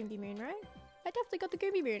got the Goombie moon, right? I definitely got the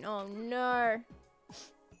Goombie moon. Oh no.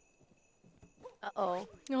 Uh-oh.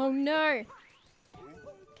 Oh no.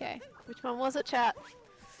 Okay. Which one was it, chat?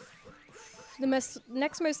 The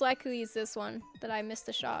next most likely is this one, that I missed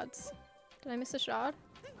the shards. Did I miss a shard?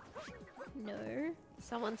 No.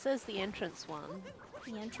 Someone says the entrance one.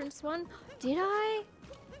 The entrance one? Did I?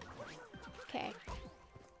 Okay.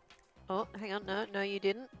 Oh, hang on. No, you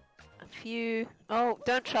didn't. A few. Oh,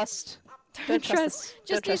 don't trust. Don't trust.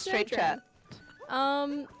 Don't trust stream chat.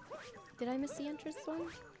 Did I miss the entrance one?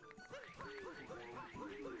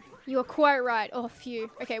 You are quite right. Oh,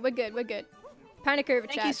 phew. Okay, we're good. We're good. Panic over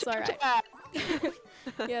chat. It's alright.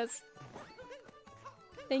 Yes.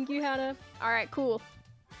 Thank you, Hannah. Alright, cool.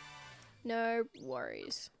 No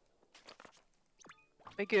worries.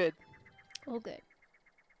 We're good. All good.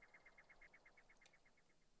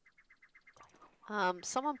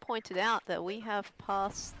 Someone pointed out that we have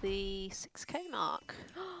passed the 6K mark.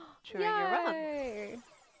 during your run. Yay!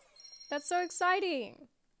 That's so exciting.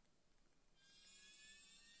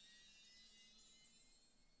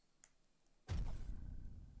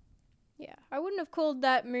 Yeah, I wouldn't have called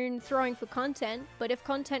that moon throwing for content, but if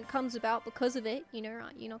content comes about because of it, you know,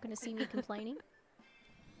 you're not going to see me complaining.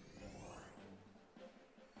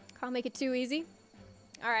 Can't make it too easy.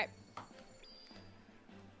 Alright.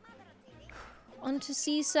 On to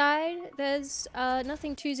Seaside. There's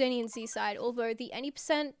nothing too zany in Seaside, although the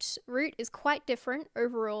 80% route is quite different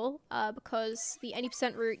overall, because the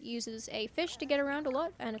 80% route uses a fish to get around a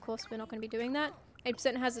lot, and of course we're not going to be doing that.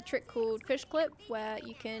 80% has a trick called Fish Clip, where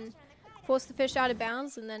you can force the fish out of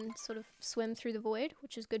bounds and then sort of swim through the void,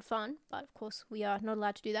 which is good fun, but of course we are not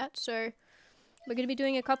allowed to do that, so we're going to be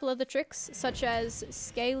doing a couple of the tricks, such as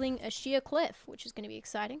scaling a sheer cliff, which is going to be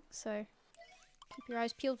exciting, so keep your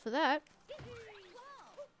eyes peeled for that.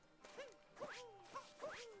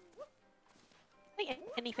 I think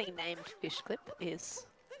anything named Fish Clip is,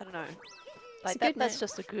 I don't know, It's like a good that's name.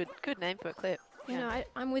 just a good name for a clip. You know,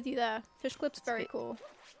 I'm with you there. Fish Clip's very cool.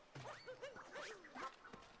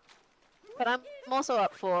 But I'm also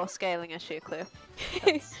up for scaling a sheer cliff.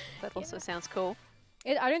 That also sounds cool.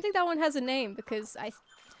 I don't think that one has a name because I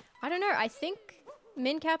don't know. I think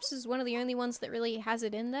Mincaps is one of the only ones that really has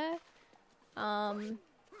it in there.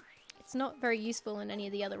 It's not very useful in any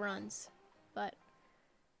of the other runs, but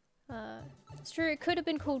it's true. It could have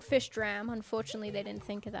been called Fish Dram. Unfortunately, they didn't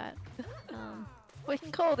think of that. We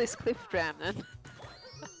can call this Cliff Dram then.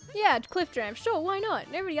 Yeah, Cliff Dram. Sure, why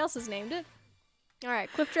not? Nobody else has named it. All right,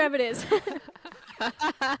 Cliff Dram it is.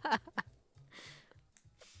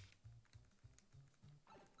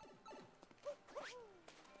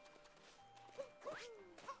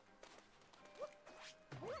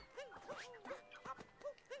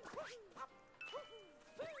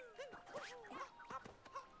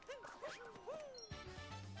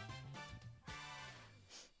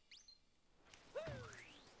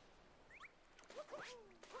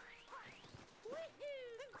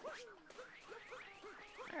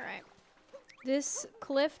 Alright. This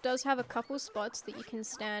cliff does have a couple spots that you can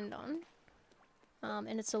stand on.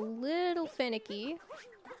 And it's a little finicky,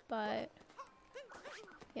 but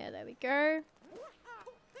yeah, there we go.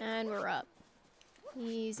 And we're up.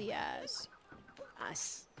 Easy as.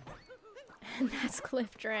 Nice. And that's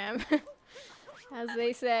Cliff Dram, as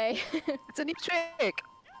they say. It's a new trick.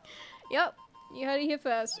 Yep, you heard it here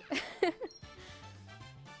first.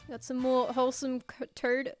 Got some more wholesome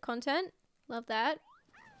toad content. Love that.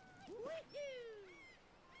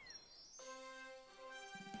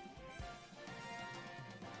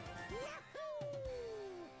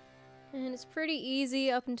 And it's pretty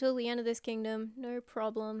easy up until the end of this kingdom, no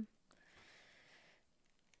problem.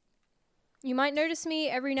 You might notice me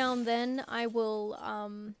every now and then, I will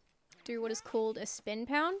do what is called a spin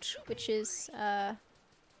pound, which is, that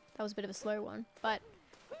was a bit of a slow one, but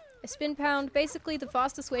a spin pound, basically the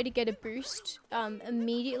fastest way to get a boost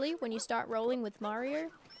immediately when you start rolling with Mario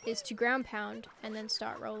is to ground pound and then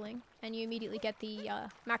start rolling, and you immediately get the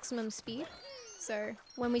maximum speed. So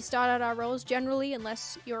when we start out our rolls, generally,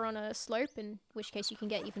 unless you're on a slope, in which case you can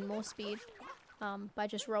get even more speed by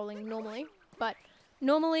just rolling normally. But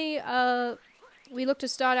normally, we look to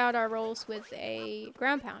start out our rolls with a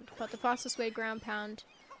ground pound, but the fastest way to ground pound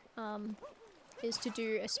is to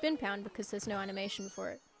do a spin pound because there's no animation for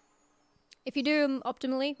it. If you do them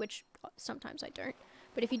optimally, which sometimes I don't,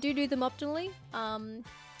 but if you do them optimally,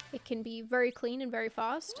 it can be very clean and very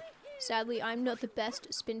fast. Sadly, I'm not the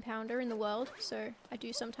best spin pounder in the world, so I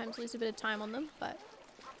do sometimes lose a bit of time on them, but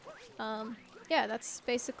yeah, that's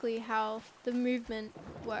basically how the movement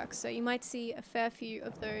works. So you might see a fair few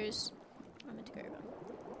of those, I meant to go over,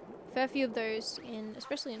 a fair few of those in,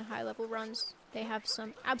 especially in high level runs, they have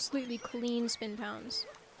some absolutely clean spin pounds,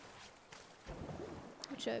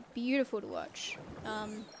 which are beautiful to watch.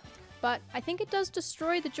 But I think it does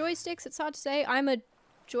destroy the joysticks, it's hard to say. I'm a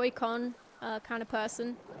Joy-Con kind of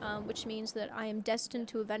person, which means that I am destined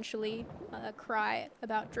to eventually cry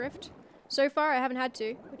about drift. So far I haven't had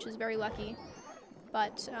to, which is very lucky.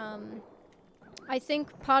 But I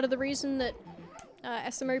think part of the reason that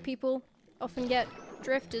SMO people often get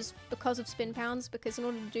drift is because of spin pounds, because in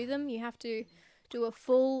order to do them you have to do a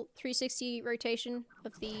full 360 rotation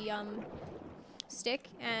of the stick,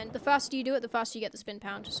 and the faster you do it, the faster you get the spin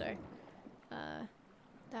pound, so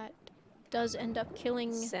that does end up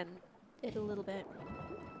killing it a little bit.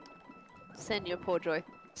 Send your poor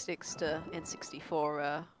joysticks to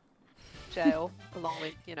N64 jail, along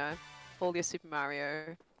with, you know, all your Super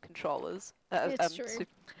Mario controllers. It's true.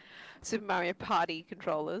 Super Mario Party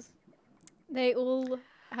controllers. They all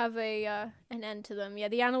have a an end to them. Yeah,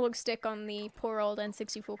 the analog stick on the poor old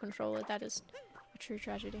N64 controller, that is a true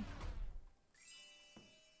tragedy.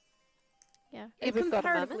 Yeah, If we've got a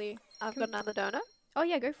moment, comparatively. I've got another donor. Oh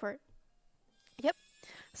yeah, go for it. Yep.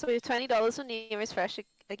 So we have $20 from Nia is fresh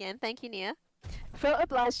again. Thank you, Nia. Felt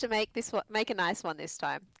obliged to make a nice one this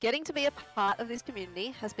time. Getting to be a part of this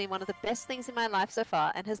community has been one of the best things in my life so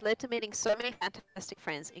far and has led to meeting so many fantastic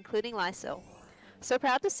friends, including Lycel. So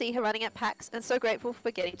proud to see her running at PAX and so grateful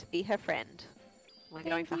for getting to be her friend. We're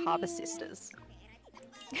going for Harbour Sisters.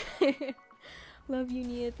 Love you,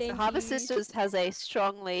 Nia. Thank you. So Harbour Sisters has a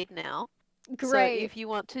strong lead now. Great. So if you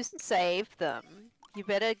want to save them, you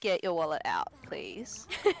better get your wallet out, please.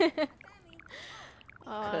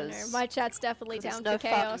 Oh no, my chat's definitely down for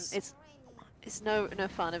chaos. It's no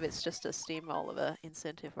fun if it's just a steamroll of a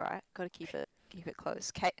incentive, right? Got to keep it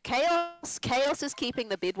close. Chaos is keeping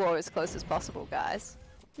the bid war as close as possible, guys.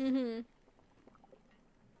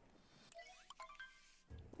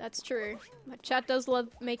 That's true. My chat does love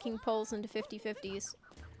making polls into 50-50s.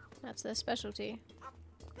 That's their specialty.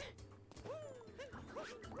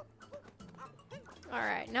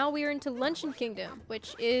 Alright, now we are into Luncheon Kingdom,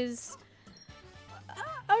 which is...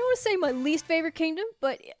 I don't want to say my least favorite kingdom,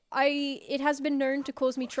 but it has been known to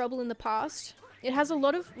cause me trouble in the past. It has a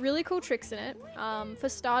lot of really cool tricks in it. For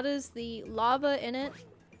starters, the lava in it,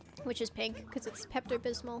 which is pink, because it's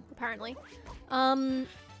Pepto-Bismol, apparently.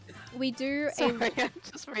 We do Sorry, I'm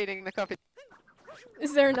just reading the copy.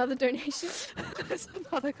 Is there another donation? There's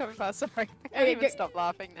another copy pass, sorry. I can't even stop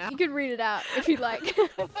laughing now. You can read it out, if you'd like.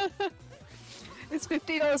 It's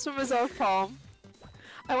 $50 from Resolve Palm.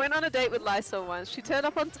 I went on a date with Lycel once. She turned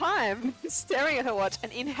up on time, staring at her watch,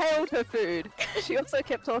 and inhaled her food. She also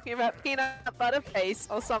kept talking about peanut butter paste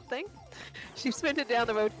or something. She sprinted down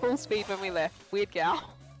the road full speed when we left. Weird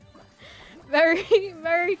gal. Very,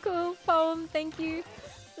 very cool poem. Thank you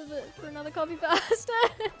for another copy pasta.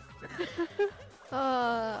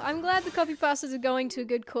 I'm glad the copy pastas are going to a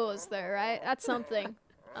good cause, though, right? That's something.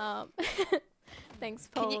 Thanks,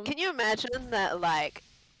 poem. Can you imagine that, like,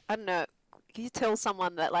 I don't know, can you tell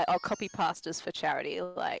someone that, like, oh, copy pastas for charity,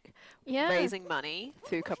 like, raising money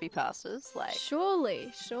through copy pastas, like...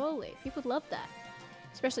 Surely. People would love that.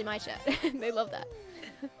 Especially my chat. They love that.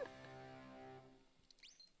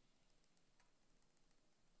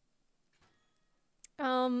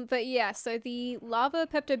 But yeah, so the lava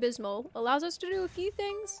Pepto-Bismol allows us to do a few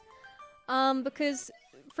things. Because,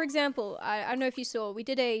 for example, I don't know if you saw, we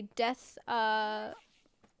did a death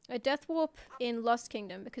warp in Lost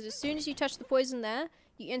Kingdom, because as soon as you touch the poison there,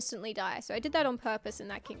 you instantly die. So I did that on purpose in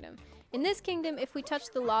that kingdom. In this kingdom, if we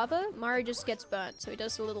touch the lava, Mario just gets burnt. So he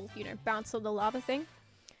does a little, you know, bounce on the lava thing,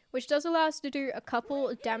 which does allow us to do a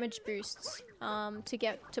couple damage boosts to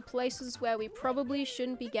get to places where we probably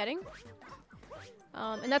shouldn't be getting.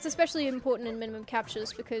 And that's especially important in minimum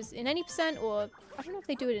captures, because in any percent, or I don't know if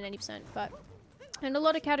they do it in any percent, but in a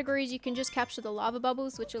lot of categories you can just capture the lava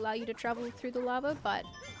bubbles, which allow you to travel through the lava, but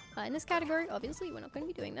in this category, obviously, we're not going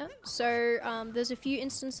to be doing that. So there's a few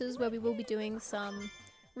instances where we will be doing some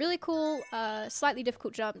really cool, slightly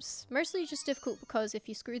difficult jumps. Mostly just difficult because if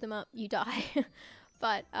you screw them up, you die.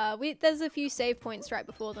 But there's a few save points right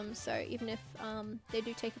before them, so even if they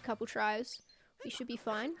do take a couple tries, we should be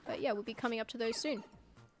fine. But yeah, we'll be coming up to those soon.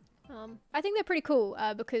 I think they're pretty cool,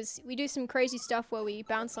 because we do some crazy stuff where we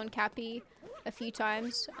bounce on Cappy a few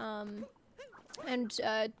times, and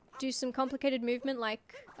do some complicated movement like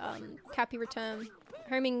Cappy return,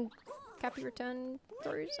 homing Cappy return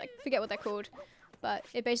throws. I forget what they're called, but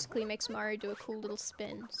it basically makes Mario do a cool little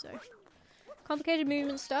spin. So complicated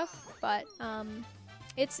movement stuff, but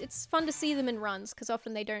it's fun to see them in runs, because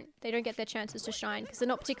often they don't get their chances to shine because they're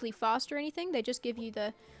not particularly fast or anything. They just give you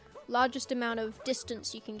the largest amount of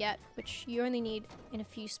distance you can get, which you only need in a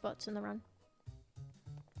few spots in the run.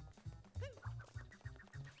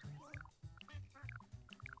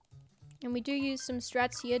 And we do use some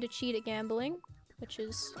strats here to cheat at gambling, which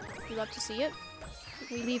is, we love to see it.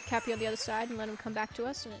 We leave Cappy on the other side and let him come back to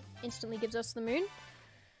us, and it instantly gives us the moon.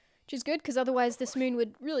 Which is good, because otherwise this moon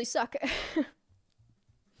would really suck.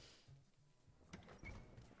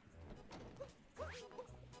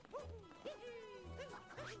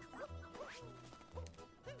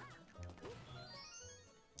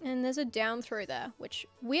 And there's a down throw there, which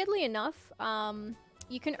weirdly enough,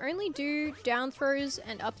 you can only do down throws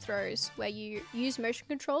and up throws where you use motion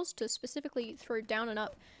controls to specifically throw down and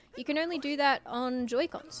up. You can only do that on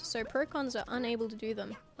Joy-Cons, so Pro-Cons are unable to do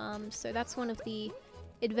them. So that's one of the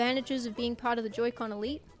advantages of being part of the Joy-Con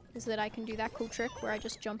Elite, is that I can do that cool trick where I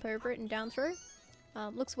just jump over it and down throw.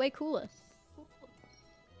 Looks way cooler.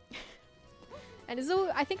 And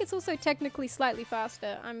I think it's also technically slightly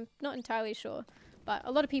faster. I'm not entirely sure. But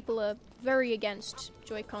a lot of people are very against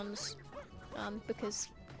Joy-Cons because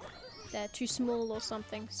they're too small or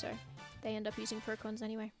something, so they end up using Pro-Cons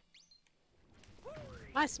anyway.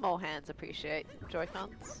 My small hands appreciate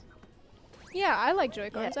Joy-Cons. Yeah, I like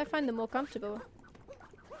Joy-Cons. I find them more comfortable.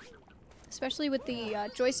 Especially with the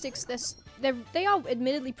joysticks. They are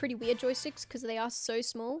admittedly pretty weird joysticks because they are so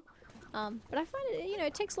small. But I find it,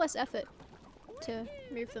 it takes less effort to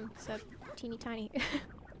move them. So teeny tiny.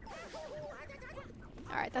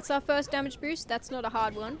 Alright, that's our first damage boost. That's not a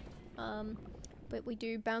hard one. But we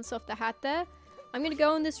do bounce off the hat there. I'm going to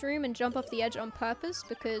go in this room and jump off the edge on purpose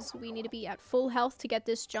because we need to be at full health to get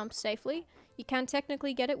this jump safely. You can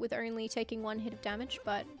technically get it with only taking 1 hit of damage,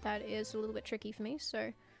 but that is a little bit tricky for me,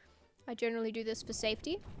 so I generally do this for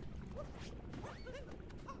safety.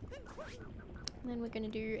 And then we're going to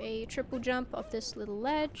do a triple jump off this little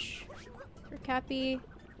ledge. Through Cappy.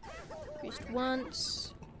 Boost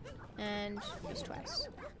once. And boost twice.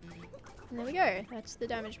 And there we go. That's the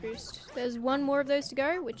damage boost. There's one more of those to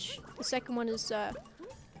go, which the second one is a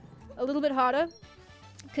little bit harder.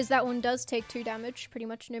 Because that one does take 2 damage, pretty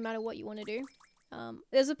much no matter what you want to do.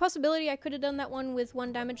 There's a possibility I could have done that one with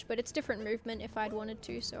 1 damage, but it's different movement if I'd wanted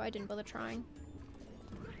to, so I didn't bother trying.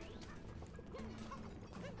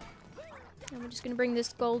 And we're just going to bring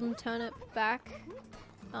this golden turnip back.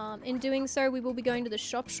 In doing so, we will be going to the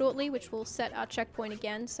shop shortly, which will set our checkpoint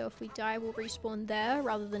again, so if we die, we'll respawn there,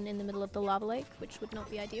 rather than in the middle of the lava lake, which would not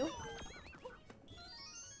be ideal.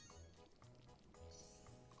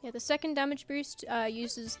 Yeah, the second damage boost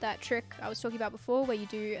uses that trick I was talking about before, where you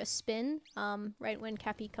do a spin right when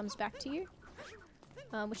Cappy comes back to you.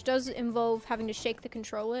 Which does involve having to shake the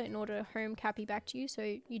controller in order to home Cappy back to you, so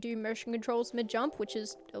you do motion controls mid-jump, which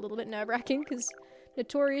is a little bit nerve-wracking, because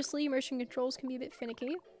notoriously motion controls can be a bit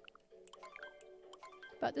finicky.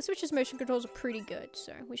 But the Switch's motion controls are pretty good,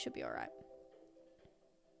 so we should be alright.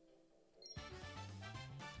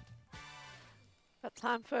 Got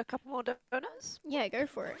time for a couple more donuts? Yeah, go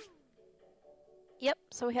for it. Yep,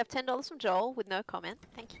 so we have $10 from Joel with no comment.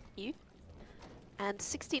 Thank you. And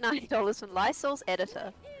 $69 from Lycel's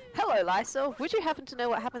editor. Hello, Lycel. Would you happen to know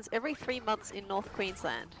what happens every 3 months in North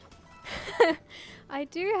Queensland? I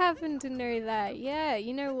do happen to know that. Yeah,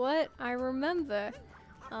 you know what? I remember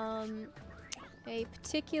a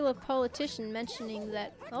particular politician mentioning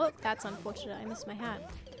that... Oh, that's unfortunate. I missed my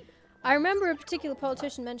hat. I remember a particular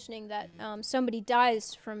politician mentioning that somebody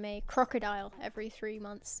dies from a crocodile every 3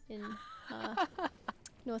 months in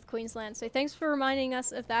North Queensland. So thanks for reminding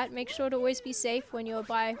us of that. Make sure to always be safe when you're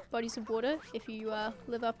by bodies of water if you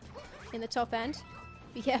live up in the top end.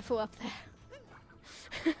 Be careful up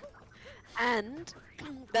there. And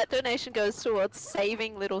that donation goes towards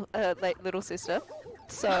saving little sister.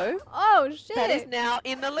 So oh shit! That is now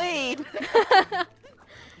in the lead.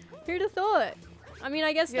 Who'd have thought? I mean,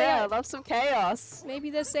 I guess I love some chaos.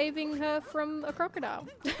 Maybe they're saving her from a crocodile.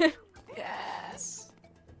 Yes.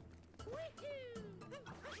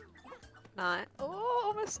 Nice. Oh,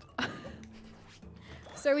 almost.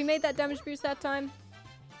 So we made that damage boost that time.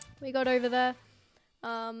 We got over there.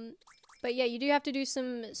 But yeah, you do have to do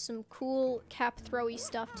some cool cap throwy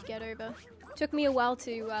stuff to get over. Took me a while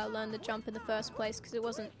to learn the jump in the first place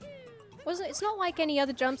because it's not like any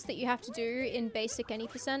other jumps that you have to do in basic any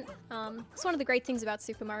 %. It's one of the great things about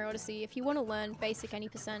Super Mario Odyssey. If you want to learn basic any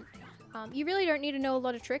 %, you really don't need to know a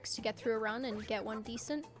lot of tricks to get through a run and get one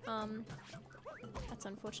decent. That's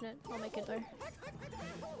unfortunate. I'll make it though.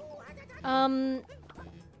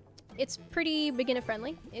 It's pretty beginner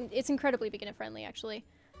friendly. It's incredibly beginner friendly actually.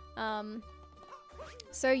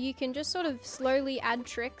 So you can just sort of slowly add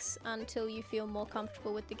tricks until you feel more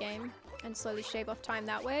comfortable with the game and slowly shave off time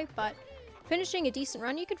that way, but finishing a decent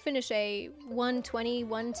run, you could finish a 120,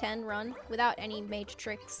 110 run without any major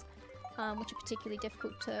tricks, which are particularly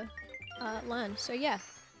difficult to learn. So yeah,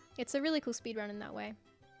 it's a really cool speedrun in that way.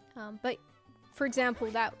 But for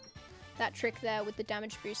example, that trick there with the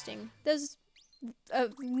damage boosting, there's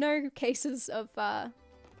no cases of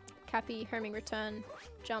Cappy homing return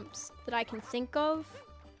jumps that I can think of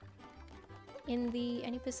in the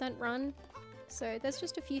any % run. So there's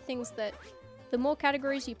just a few things that the more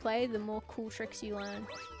categories you play, the more cool tricks you learn.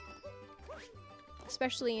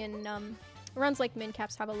 Especially in runs like min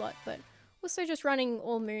caps have a lot, but also just running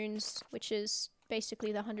all moons, which is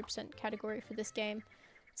basically the 100% category for this game.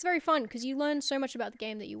 It's very fun because you learn so much about the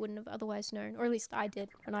game that you wouldn't have otherwise known, or at least I did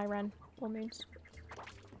when I ran all moons.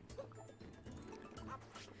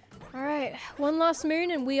 Alright, one last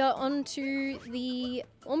moon and we are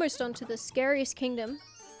almost onto the scariest kingdom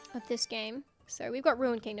of this game. So we've got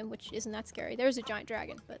Ruined Kingdom, which isn't that scary. There is a giant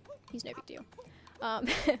dragon, but he's no big deal.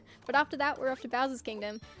 But after that, we're off to Bowser's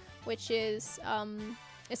Kingdom, which is,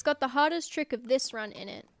 it's got the hardest trick of this run in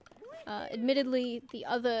it. Admittedly, the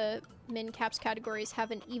other min caps categories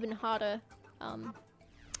have an even harder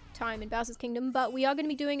time in Bowser's Kingdom, but we are going to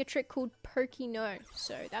be doing a trick called Pokey No,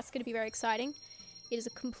 so that's going to be very exciting. It is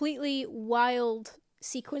a completely wild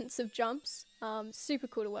sequence of jumps, super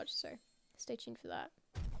cool to watch, so stay tuned for that.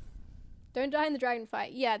 Don't die in the dragon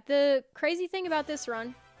fight. Yeah, the crazy thing about this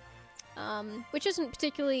run, which isn't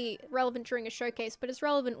particularly relevant during a showcase, but it's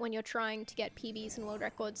relevant when you're trying to get PBs and world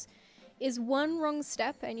records, is one wrong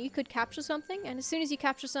step and you could capture something, and as soon as you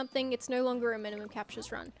capture something, it's no longer a minimum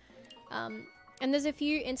captures run. And there's a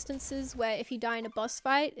few instances where if you die in a boss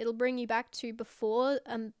fight, it'll bring you back to before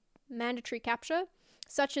a mandatory capture,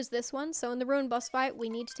 such as this one. So in the ruined boss fight, we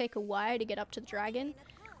need to take a wire to get up to the dragon.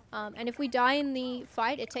 And if we die in the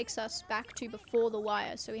fight, it takes us back to before the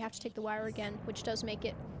wire, so we have to take the wire again, which does make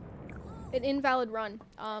it an invalid run.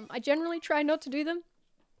 I generally try not to do them,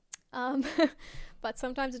 but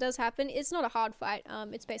sometimes it does happen. It's not a hard fight,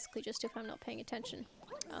 it's basically just if I'm not paying attention.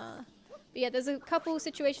 But yeah, there's a couple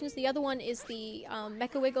situations. The other one is the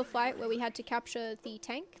Mecha Wiggle fight where we had to capture the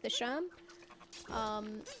tank, the Sherm.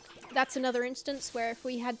 That's another instance where if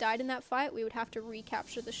we had died in that fight, we would have to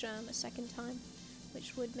recapture the Sherm a second time,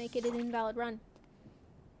 which would make it an invalid run.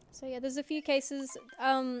 So yeah, there's a few cases.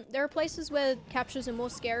 There are places where captures are more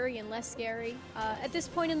scary and less scary. At this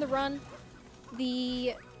point in the run,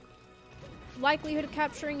 the likelihood of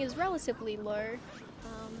capturing is relatively low.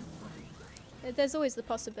 There's always the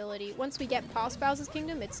possibility. Once we get past Bowser's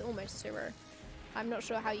Kingdom, it's almost zero. I'm not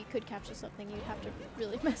sure how you could capture something. You'd have to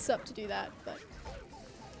really mess up to do that. But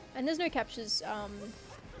and there's no captures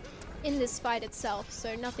in this fight itself,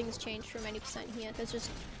 so nothing's changed from any percent here. There's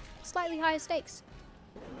just slightly higher stakes.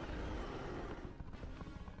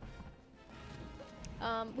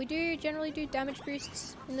 We do generally do damage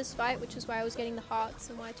boosts in this fight, which is why I was getting the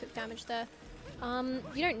hearts and why I took damage there.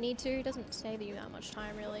 You don't need to, it doesn't save you that much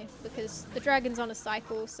time really, because the dragon's on a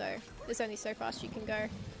cycle, so there's only so fast you can go.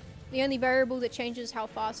 The only variable that changes how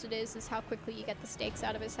fast it is how quickly you get the stakes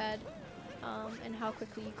out of his head, and how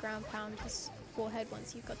quickly you ground pound his forehead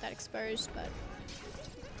once you've got that exposed, but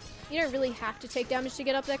you don't really have to take damage to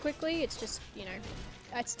get up there quickly. It's just, you know,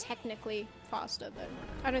 it's technically faster, but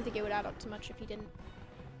I don't think it would add up to much if you didn't.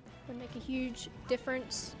 It would make a huge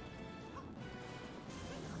difference.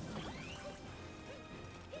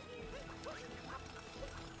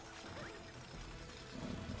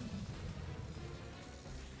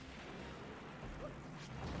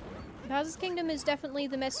 Bowser's Kingdom is definitely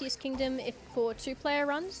the messiest kingdom for two-player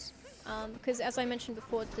runs, because as I mentioned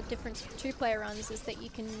before, the difference with two-player runs is that you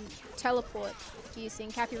can teleport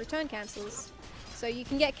using Cappy return cancels. So you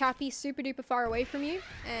can get Cappy super duper far away from you,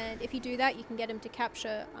 and if you do that, you can get him to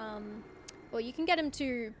capture, or you can get him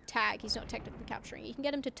to tag. He's not technically capturing. You can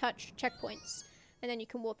get him to touch checkpoints, and then you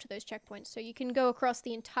can warp to those checkpoints. So you can go across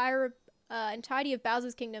the entirety of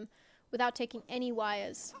Bowser's Kingdom without taking any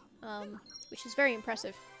wires, which is very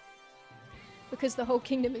impressive, because the whole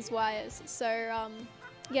kingdom is wires. So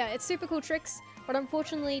yeah, it's super cool tricks, but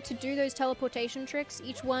unfortunately to do those teleportation tricks,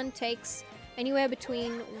 each one takes anywhere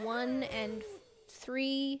between 1 and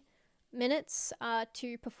 3 minutes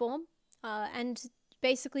to perform, and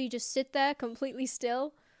basically you just sit there completely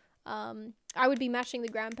still. I would be mashing the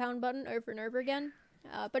ground pound button over and over again,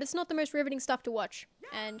 but it's not the most riveting stuff to watch,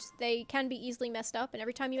 and they can be easily messed up, and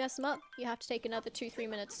every time you mess them up, you have to take another 2-3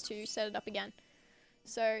 minutes to set it up again.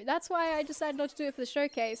 So that's why I decided not to do it for the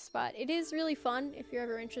showcase, but it is really fun if you're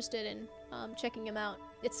ever interested in checking them out.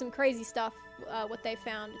 It's some crazy stuff, what they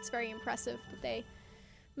found. It's very impressive that they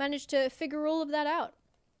managed to figure all of that out.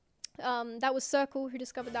 That was Circle who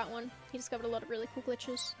discovered that one. He discovered a lot of really cool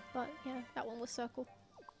glitches, but yeah, that one was Circle.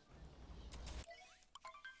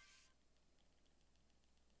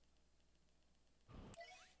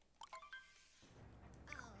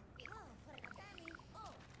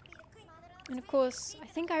 And of course, I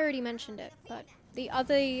think I already mentioned it, but the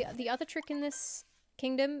other trick in this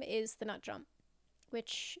kingdom is the nut jump,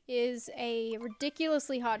 which is a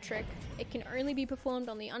ridiculously hard trick. It can only be performed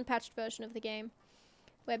on the unpatched version of the game,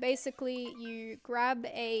 where basically you grab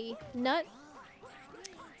a nut,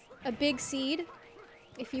 a big seed,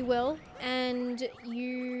 if you will, and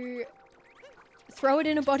you throw it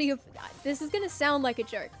in a body of... This is gonna sound like a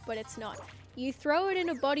joke, but it's not. You throw it in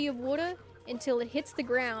a body of water until it hits the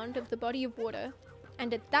ground of the body of water,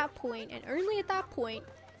 and at that point, and only at that point,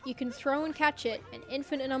 you can throw and catch it an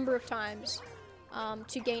infinite number of times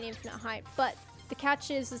to gain infinite height. But the catch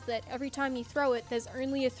is that every time you throw it, there's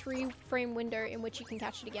only a 3-frame window in which you can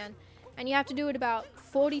catch it again, and you have to do it about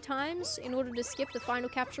 40 times in order to skip the final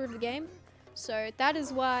capture of the game. So that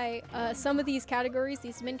is why some of these categories,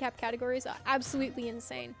 these min-cap categories, are absolutely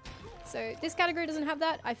insane. So this category doesn't have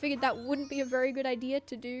that. I figured that wouldn't be a very good idea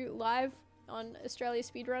to do live on Australia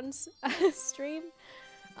Speedruns stream.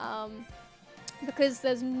 Because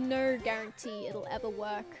there's no guarantee it'll ever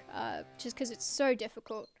work, just because it's so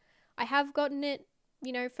difficult. I have gotten it,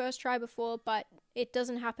 you know, first try before, but it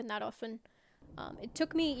doesn't happen that often. It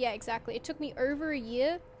took me, yeah, exactly. It took me over a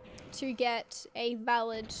year to get a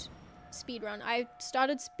valid speedrun. I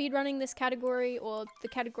started speedrunning this category, or the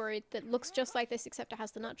category that looks just like this except it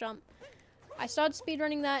has the nut jump. I started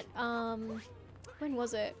speedrunning that, when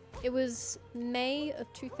was it? It was May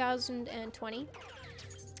of 2020.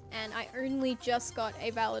 And I only just got a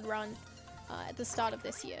valid run at the start of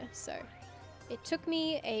this year, so it took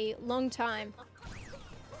me a long time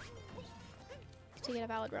to get a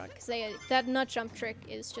valid run, because that nut jump trick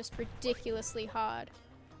is just ridiculously hard.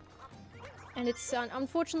 And it's,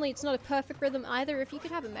 unfortunately, it's not a perfect rhythm either. If you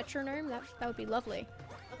could have a metronome, that would be lovely.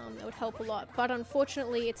 That would help a lot. But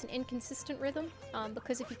unfortunately, it's an inconsistent rhythm,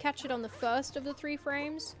 because if you catch it on the first of the 3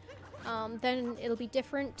 frames, then it'll be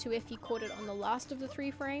different to if you caught it on the last of the 3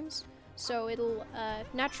 frames. So it'll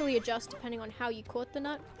naturally adjust depending on how you caught the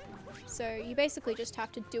nut. So you basically just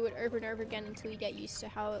have to do it over and over again until you get used to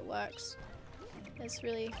how it works. That's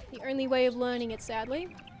really the only way of learning it,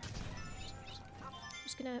 sadly.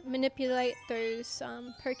 Just gonna manipulate those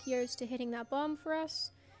Pokios to hitting that bomb for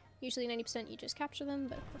us. Usually 90% you just capture them,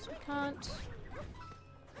 but of course we can't.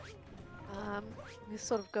 We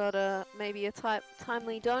sort of got maybe a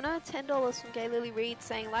timely donor, $10 from Gay Lily Reed,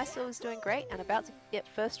 saying Lycel is doing great and about to get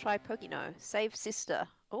first try Pokino. Save sister.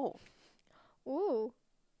 Oh. Ooh.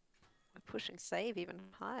 We're pushing save even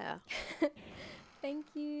higher. Thank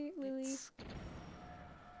you, Lily. It's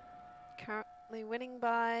currently winning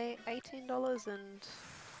by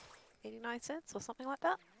 $18.89 or something like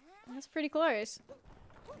that. That's pretty close.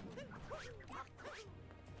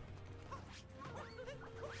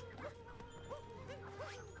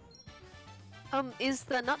 Is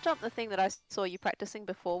the nut jump the thing that I saw you practicing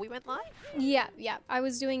before we went live? Yeah, yeah. I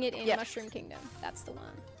was doing it in Mushroom Kingdom. That's the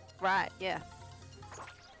one. Right, yeah.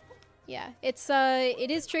 Yeah, it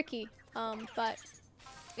is tricky, but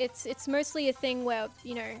it's mostly a thing where,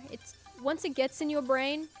 you know, it's once it gets in your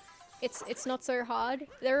brain, it's not so hard.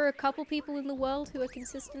 There are a couple people in the world who are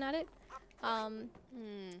consistent at it,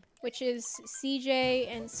 which is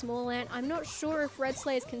CJ and Small Ant. I'm not sure if Red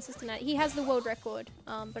Slay is consistent at it. He has the world record,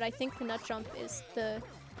 but I think the nut jump is the,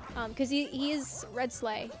 because he is, Red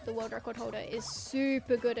Slay, the world record holder, is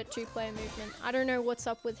super good at 2-player movement. I don't know what's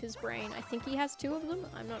up with his brain. I think he has 2 of them.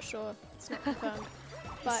 I'm not sure. It's not confirmed.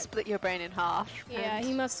 But split your brain in half. Yeah,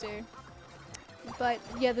 he must do. But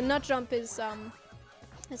yeah, the nut jump is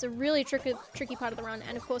a really tricky part of the run,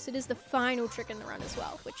 and of course it is the final trick in the run as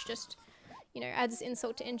well, which just, you know, adds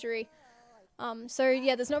insult to injury. So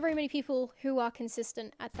yeah, there's not very many people who are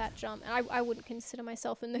consistent at that jump, and I wouldn't consider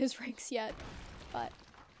myself in those ranks yet, but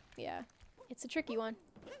yeah, it's a tricky one.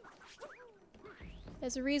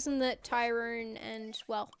 There's a reason that Tyrone and,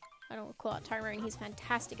 well, I don't call it Tyrone, he's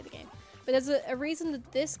fantastic at the game, but there's a reason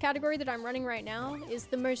that this category that I'm running right now is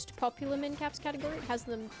the most popular min-caps category. It has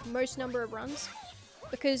the most number of runs,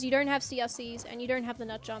 because you don't have CRCs and you don't have the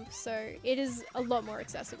nut jump, so it is a lot more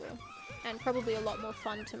accessible and probably a lot more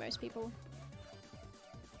fun to most people.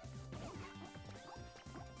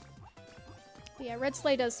 But yeah, Red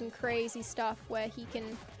Slay does some crazy stuff where he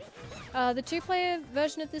can... the 2-player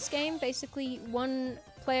version of this game, basically one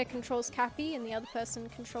player controls Cappy and the other person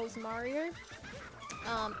controls Mario.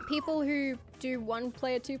 People who do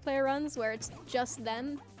 1-player, 2-player runs where it's just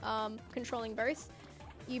them controlling both,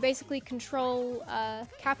 you basically control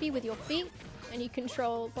Cappy with your feet and you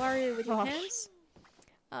control Mario with your hands,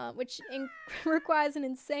 which requires an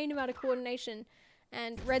insane amount of coordination.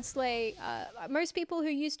 And Red Slay, most people who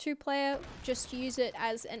use 2-player just use it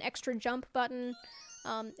as an extra jump button.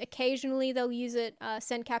 Occasionally they'll use it,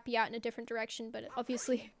 send Cappy out in a different direction, but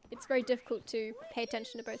obviously it's very difficult to pay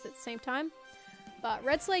attention to both at the same time. But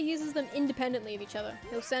Red Slay uses them independently of each other.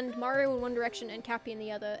 He'll send Mario in one direction and Cappy in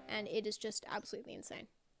the other, and it is just absolutely insane.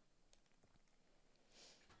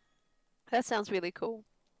 That sounds really cool.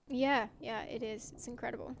 Yeah, yeah, it is. It's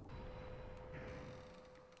incredible.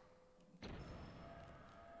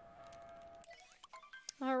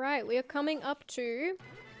 Alright, we are coming up to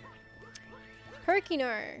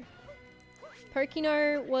Pokino.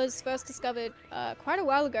 Pokino was first discovered quite a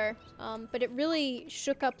while ago, but it really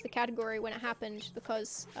shook up the category when it happened,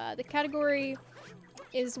 because the category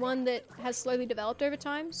is one that has slowly developed over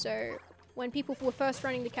time. So when people were first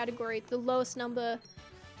running the category, the lowest number,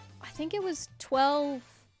 I think it was 12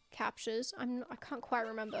 captures. I can't quite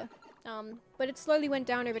remember. but it slowly went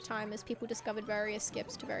down over time as people discovered various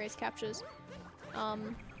skips to various captures.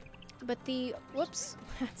 But the... whoops,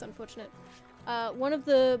 that's unfortunate. One of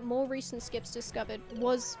the more recent skips discovered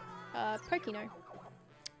was Pokino,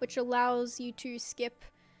 which allows you to skip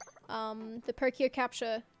the Pokio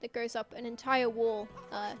capture that goes up an entire wall.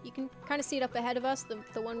 You can kind of see it up ahead of us,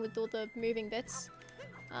 the one with all the moving bits.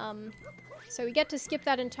 So we get to skip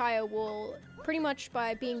that entire wall pretty much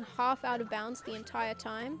by being half out of bounds the entire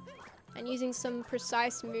time and using some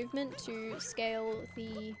precise movement to scale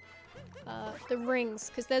the rings,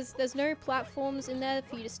 because there's no platforms in there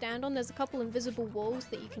for you to stand on. There's a couple invisible walls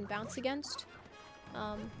that you can bounce against.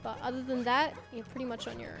 But other than that, you're pretty much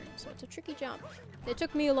on your own, so it's a tricky jump. It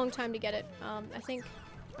took me a long time to get it. I think,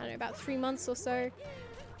 I don't know, about 3 months or so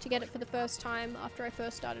to get it for the first time after I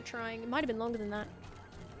first started trying. It might have been longer than that,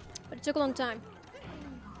 but it took a long time.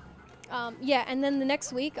 Yeah, and then the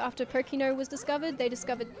next week after Pokino was discovered, they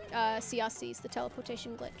discovered CRCs, the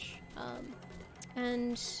teleportation glitch.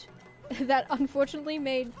 And that unfortunately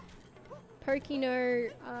made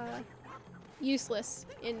Pokino useless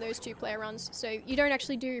in those 2-player runs. So you don't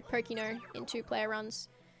actually do Pokino in 2-player runs.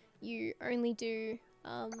 You only do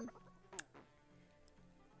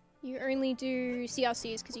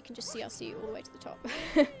CRCs because you can just CRC all the way to the top.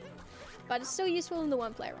 But it's still useful in the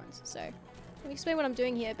 1-player runs. So let me explain what I'm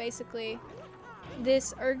doing here. Basically,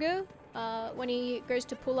 this ogre, when he goes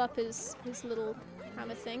to pull up his little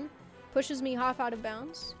hammer thing, pushes me half out of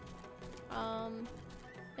bounds. And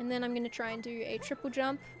then I'm going to try and do a triple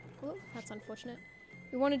jump. Oh, that's unfortunate.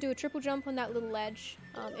 We want to do a triple jump on that little ledge.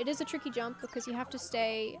 It is a tricky jump because you have to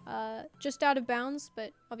stay just out of bounds,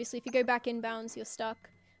 but obviously if you go back in bounds, you're stuck.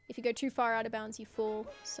 If you go too far out of bounds, you fall.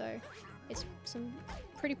 So it's some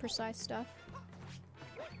pretty precise stuff.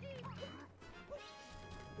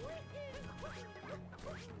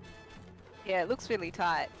 Yeah, it looks really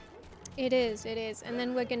tight. It is, it is. And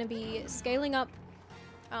then we're going to be scaling up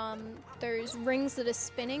those rings that are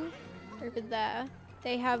spinning over there.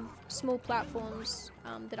 They have small platforms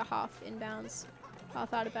that are half in bounds,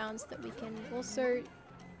 half out of bounds, that we can also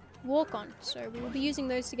walk on. So we will be using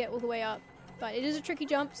those to get all the way up. But it is a tricky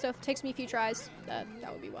jump, so if it takes me a few tries, that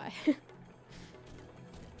would be why.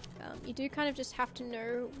 You do kind of just have to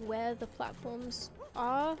know where the platforms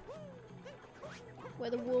are, where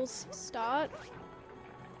the walls start.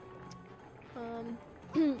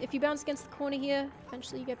 If you bounce against the corner here,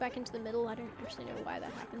 eventually you get back into the middle. I don't actually know why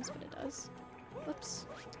that happens, but it does. Whoops.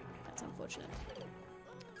 That's unfortunate.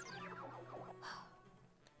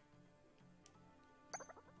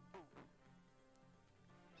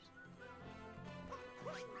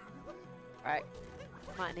 Right.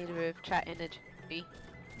 Might need a bit of chat energy.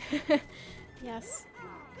 Yes.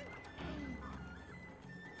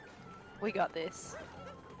 We got this.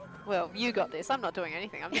 Well, you got this. I'm not doing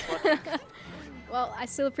anything. I'm just watching. Well, I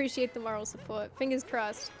still appreciate the moral support. Fingers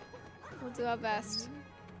crossed. We'll do our best.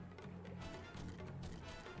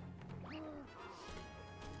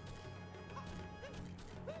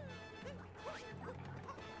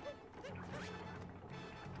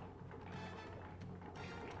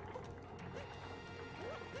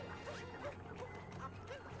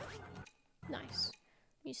 Nice.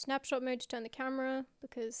 Use snapshot mode to turn the camera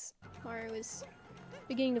because Mario is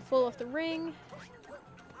beginning to fall off the ring.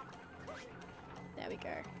 There we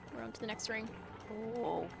go. We're on to the next ring.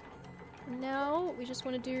 Oh. Now we just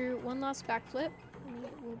want to do one last backflip. And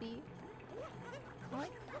it will be... Oh,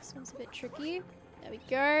 this one's a bit tricky. There we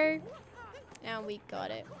go. And we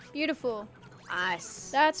got it. Beautiful.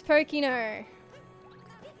 Nice. That's Pokino.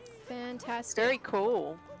 Fantastic. Very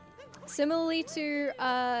cool. Similarly to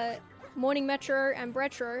Morning Metro and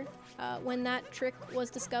Bretro, when that trick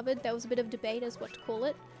was discovered, there was a bit of debate as what to call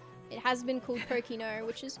it. It has been called Pokino,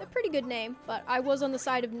 which is a pretty good name, but I was on the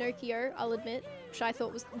side of Nokio, I'll admit, which I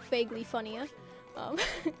thought was vaguely funnier.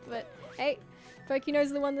 But hey,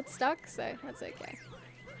 Pokino's the one that stuck, so that's okay.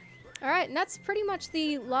 Alright, and that's pretty much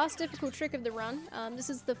the last difficult trick of the run. This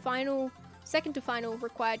is the second to final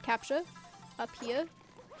required capture up here.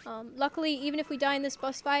 Luckily, even if we die in this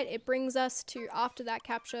boss fight, it brings us to after that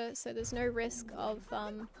capture, so there's no risk of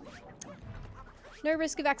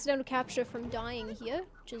accidental capture from dying here,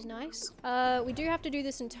 which is nice. We do have to do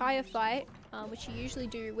this entire fight, which you usually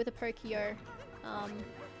do with a Pokio,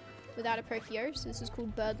 without a Pokio, so this is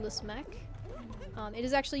called Birdless Mech. It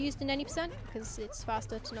is actually used in any percent, because it's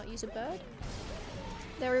faster to not use a bird.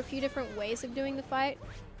 There are a few different ways of doing the fight,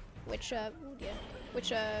 which oh,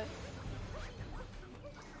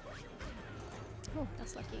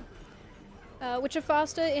 that's lucky. Which are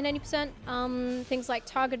faster in any percent. Things like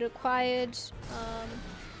target acquired,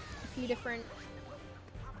 a few different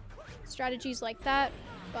strategies like that.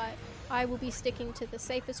 But I will be sticking to the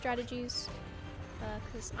safer strategies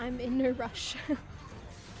because I'm in no rush.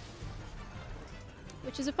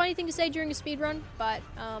 Which is a funny thing to say during a speedrun, but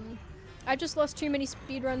I just lost too many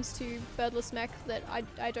speedruns to birdless mech that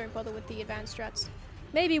I don't bother with the advanced strats.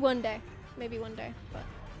 Maybe one day, but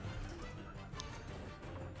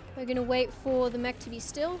we're gonna wait for the mech to be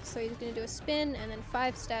still, so he's gonna do a spin and then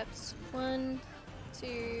 5 steps. 1,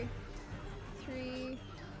 2, 3,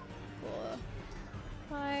 4,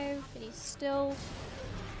 5, and he's still.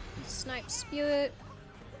 Snipe, spew it,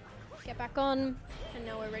 get back on, and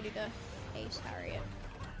now we're ready to ace harry it.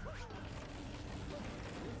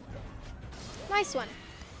 Nice one.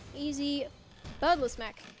 Easy birdless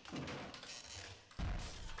mech.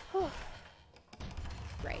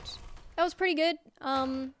 Great. That was pretty good.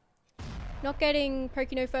 Not getting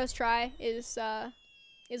Pokino first try is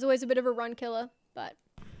always a bit of a run killer, but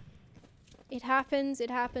it happens,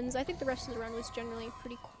 it happens. I think the rest of the run was generally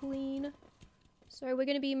pretty clean. So we're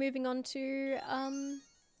going to be moving on to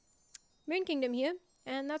Moon Kingdom here,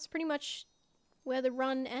 and that's pretty much where the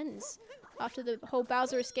run ends. After the whole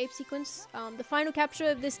Bowser escape sequence, the final capture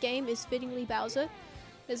of this game is fittingly Bowser.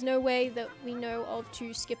 There's no way that we know of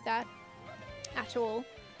to skip that at all.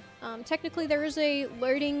 Technically there is a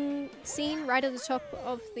loading scene right at the top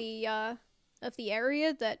of the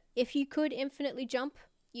area that if you could infinitely jump,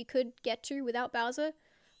 you could get to without Bowser,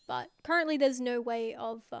 but currently there's no way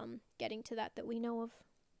of getting to that we know of.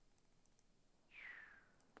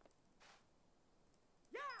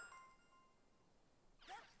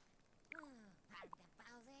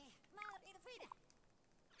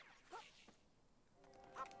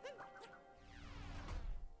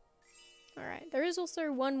 Alright, there is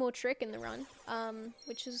also one more trick in the run,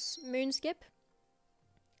 which is moon skip.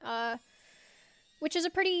 Which is a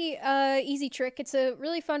pretty easy trick. It's a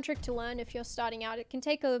really fun trick to learn if you're starting out. It can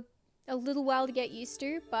take a little while to get used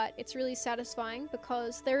to, but it's really satisfying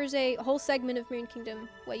because there is a whole segment of Moon Kingdom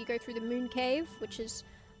where you go through the Moon Cave, which is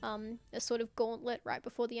a sort of gauntlet right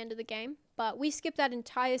before the end of the game. But we skip that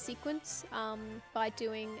entire sequence by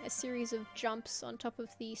doing a series of jumps on top of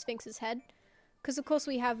the Sphinx's head. Because of course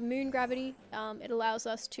we have moon gravity, it allows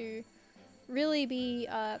us to really be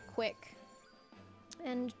quick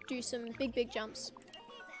and do some big jumps,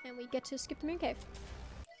 and we get to skip the moon cave.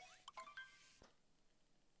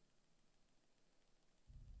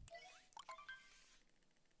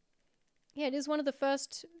 Yeah, it is one of the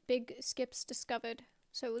first big skips discovered,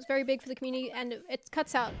 so it was very big for the community, and it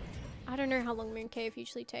cuts out, I don't know how long moon cave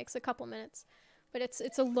usually takes, a couple minutes, but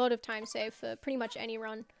it's a lot of time saved for pretty much any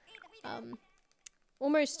run.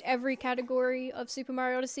 Almost every category of Super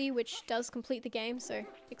Mario Odyssey, which does complete the game, so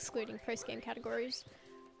excluding post-game categories,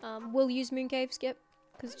 will use Moon Cave skip,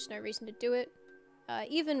 because there's no reason to do it.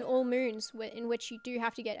 Even all moons, in which you do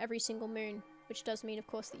have to get every single moon, which does mean, of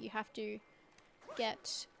course, that you have to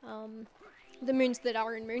get the moons that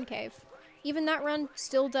are in Moon Cave. Even that run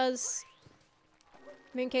still does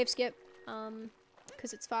Moon Cave skip,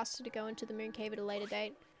 because it's faster to go into the Moon Cave at a later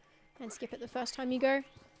date and skip it the first time you go.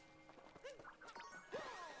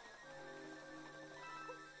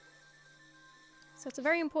 So it's a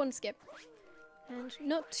very important skip, and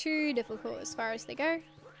not too difficult as far as they go.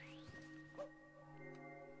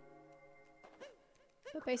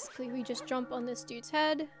 But basically we just jump on this dude's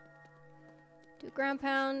head, do a ground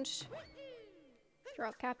pound,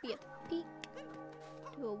 drop Cappy at the peak,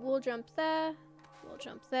 do a wall jump there,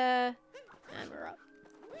 and we're up.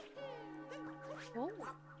 Oh.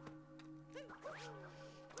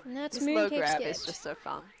 And that's this Moon low Cave grab skipped. is just so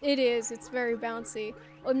fun. It is, it's very bouncy.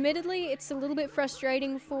 Admittedly, it's a little bit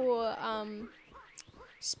frustrating for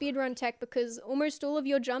speedrun tech because almost all of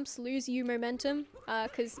your jumps lose you momentum,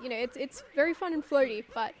 because, you know, it's very fun and floaty,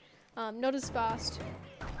 but not as fast.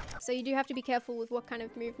 So you do have to be careful with what kind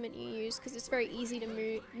of movement you use, because it's very easy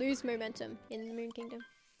to lose momentum in the Moon Kingdom.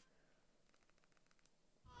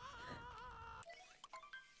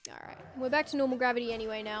 Alright, we're back to normal gravity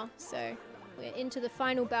anyway now, so we're into the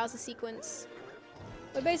final Bowser sequence.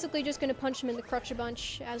 We're basically just going to punch him in the crotch a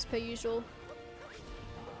bunch, as per usual.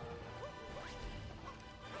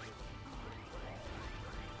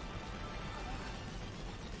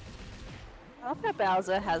 I love how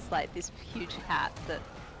Bowser has like this huge hat that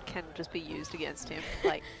can just be used against him.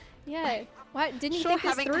 Like, yeah, why didn't you sure, think this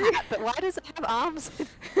having through? a hat, but why does it have arms?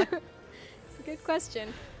 It's a good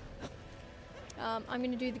question. I'm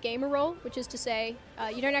going to do the gamer roll, which is to say,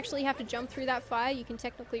 you don't actually have to jump through that fire. You can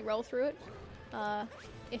technically roll through it,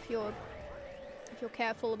 if you're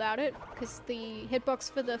careful about it, because the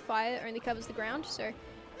hitbox for the fire only covers the ground. So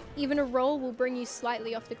even a roll will bring you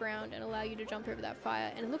slightly off the ground and allow you to jump over that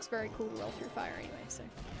fire. And it looks very cool to roll through fire anyway. So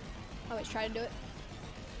I always try to do it.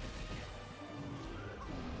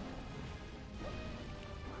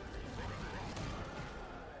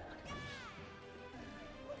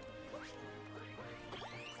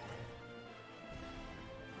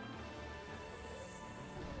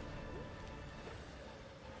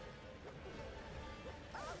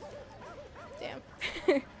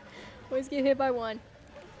 Always get hit by one.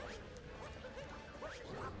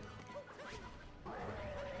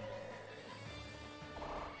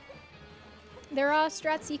 There are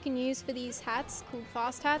strats you can use for these hats called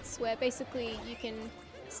fast hats, where basically you can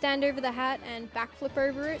stand over the hat and backflip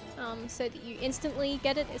over it so that you instantly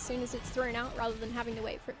get it as soon as it's thrown out rather than having to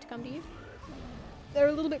wait for it to come to you. They're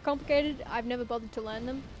a little bit complicated. I've never bothered to learn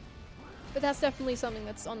them, but that's definitely something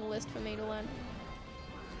that's on the list for me to learn.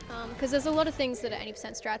 Because there's a lot of things that are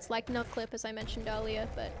 80% strats, like nut clip as I mentioned earlier,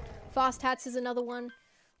 but fast hats is another one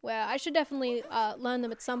where I should definitely learn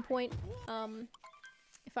them at some point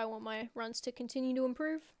if I want my runs to continue to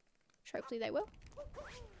improve, which hopefully they will.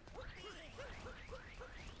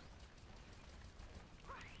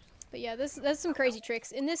 But yeah, there's some crazy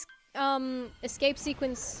tricks. In this escape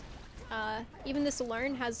sequence, even this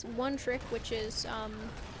alone has one trick, which is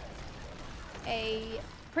a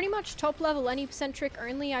pretty much top level 80% trick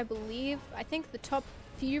only, I believe. I think the top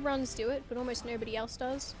few runs do it, but almost nobody else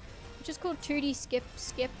does. Which is called 2D skip,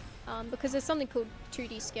 because there's something called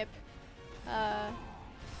 2D skip.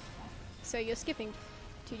 So you're skipping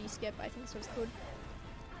 2D skip, I think is what it's called.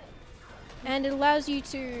 And it allows you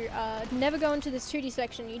to never go into this 2D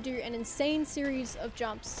section. You do an insane series of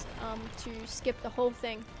jumps to skip the whole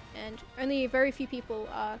thing, and only very few people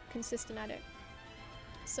are consistent at it.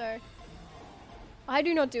 So I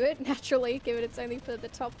do not do it, naturally, given it's only for the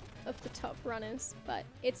top of the top runners, but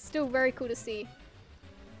it's still very cool to see.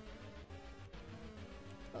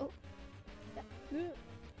 Oh.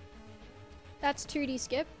 That's 2D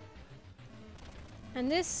skip. And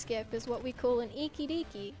this skip is what we call an Eeki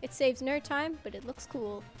Deeki. It saves no time, but it looks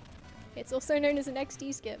cool. It's also known as an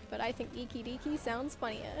XD skip, but I think Eeki Deeki sounds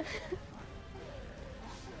funnier.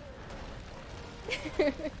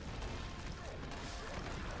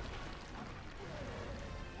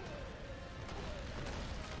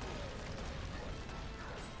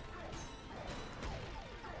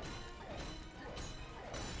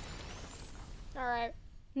 Alright,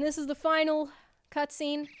 and this is the final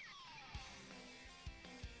cutscene.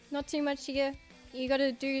 Not too much here. You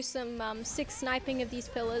gotta do some sick sniping of these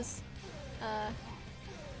pillars,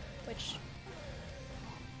 which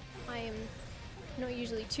I am not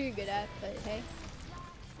usually too good at, but hey.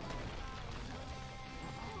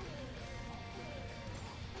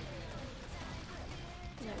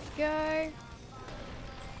 There we go.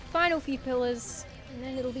 Final few pillars, and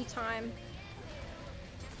then it'll be time.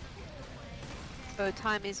 So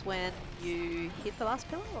time is when you hit the last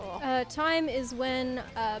pillar, or? Time is when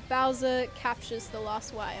Bowser captures the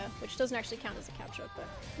last wire, which doesn't actually count as a capture, but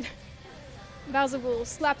Bowser will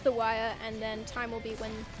slap the wire, and then time will be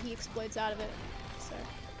when he explodes out of it. So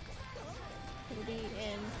it'll be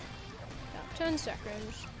in about 10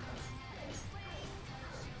 seconds.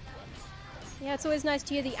 Yeah, it's always nice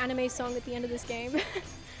to hear the anime song at the end of this game.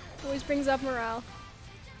 Always brings up morale.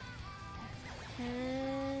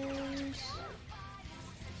 And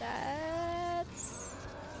that's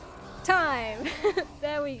time.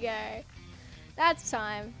 There we go. That's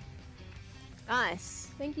time. Nice.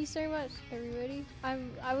 Thank you so much, everybody.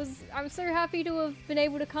 I'm so happy to have been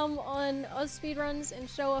able to come on AusSpeedruns and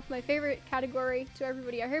show off my favorite category to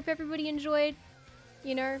everybody. I hope everybody enjoyed.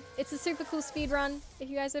 You know, it's a super cool speedrun if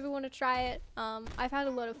you guys ever want to try it. I've had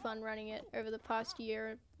a lot of fun running it over the past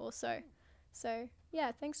year or so. So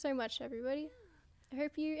yeah, thanks so much, everybody. I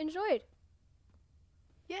hope you enjoyed.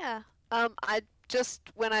 Yeah.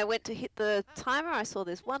 When I went to hit the timer, I saw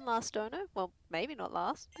there's one last donor. Well, maybe not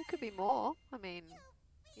last. There could be more. I mean,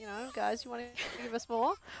 you know, guys, you want to give us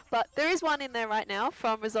more? But there is one in there right now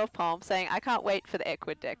from Resolve Palm saying, I can't wait for the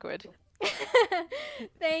Equid.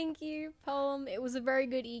 Thank you, Poem. It was a very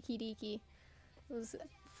good Eeki Deeki. It was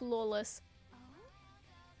flawless.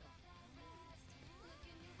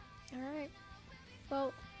 Alright.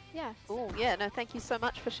 Well, yeah. Oh, yeah, no, thank you so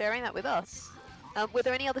much for sharing that with us. Were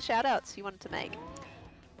there any other shout-outs you wanted to make?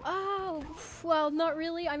 Oh, well, not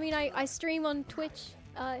really. I mean, I stream on Twitch.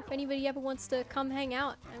 If anybody ever wants to come hang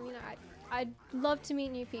out. I mean, I'd love to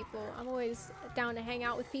meet new people. I'm always down to hang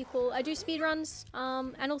out with people. I do speedruns,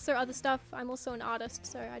 and also other stuff. I'm also an artist,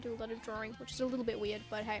 so I do a lot of drawing, which is a little bit weird,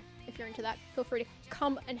 but hey, if you're into that, feel free to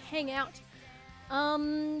come and hang out.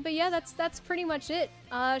 But yeah, that's pretty much it.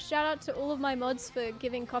 Shout out to all of my mods for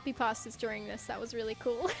giving copy passes during this. That was really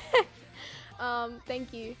cool.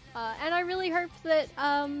 Thank you. And I really hope that,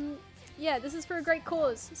 yeah, this is for a great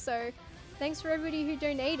cause, so thanks for everybody who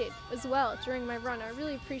donated as well during my run. I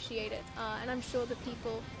really appreciate it, and I'm sure that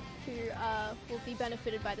people who will be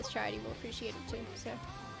benefited by this charity will appreciate it too. So,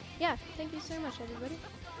 yeah, thank you so much, everybody.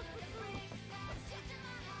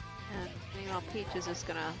 And meanwhile, Peach is just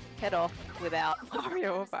gonna head off without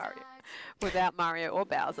Mario or Mario. without Mario or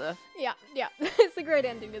Bowser. Yeah, yeah. It's a great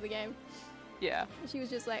ending to the game. Yeah. She was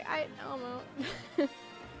just like, I don't know.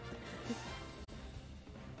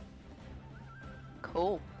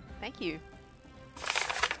 Cool. Thank you.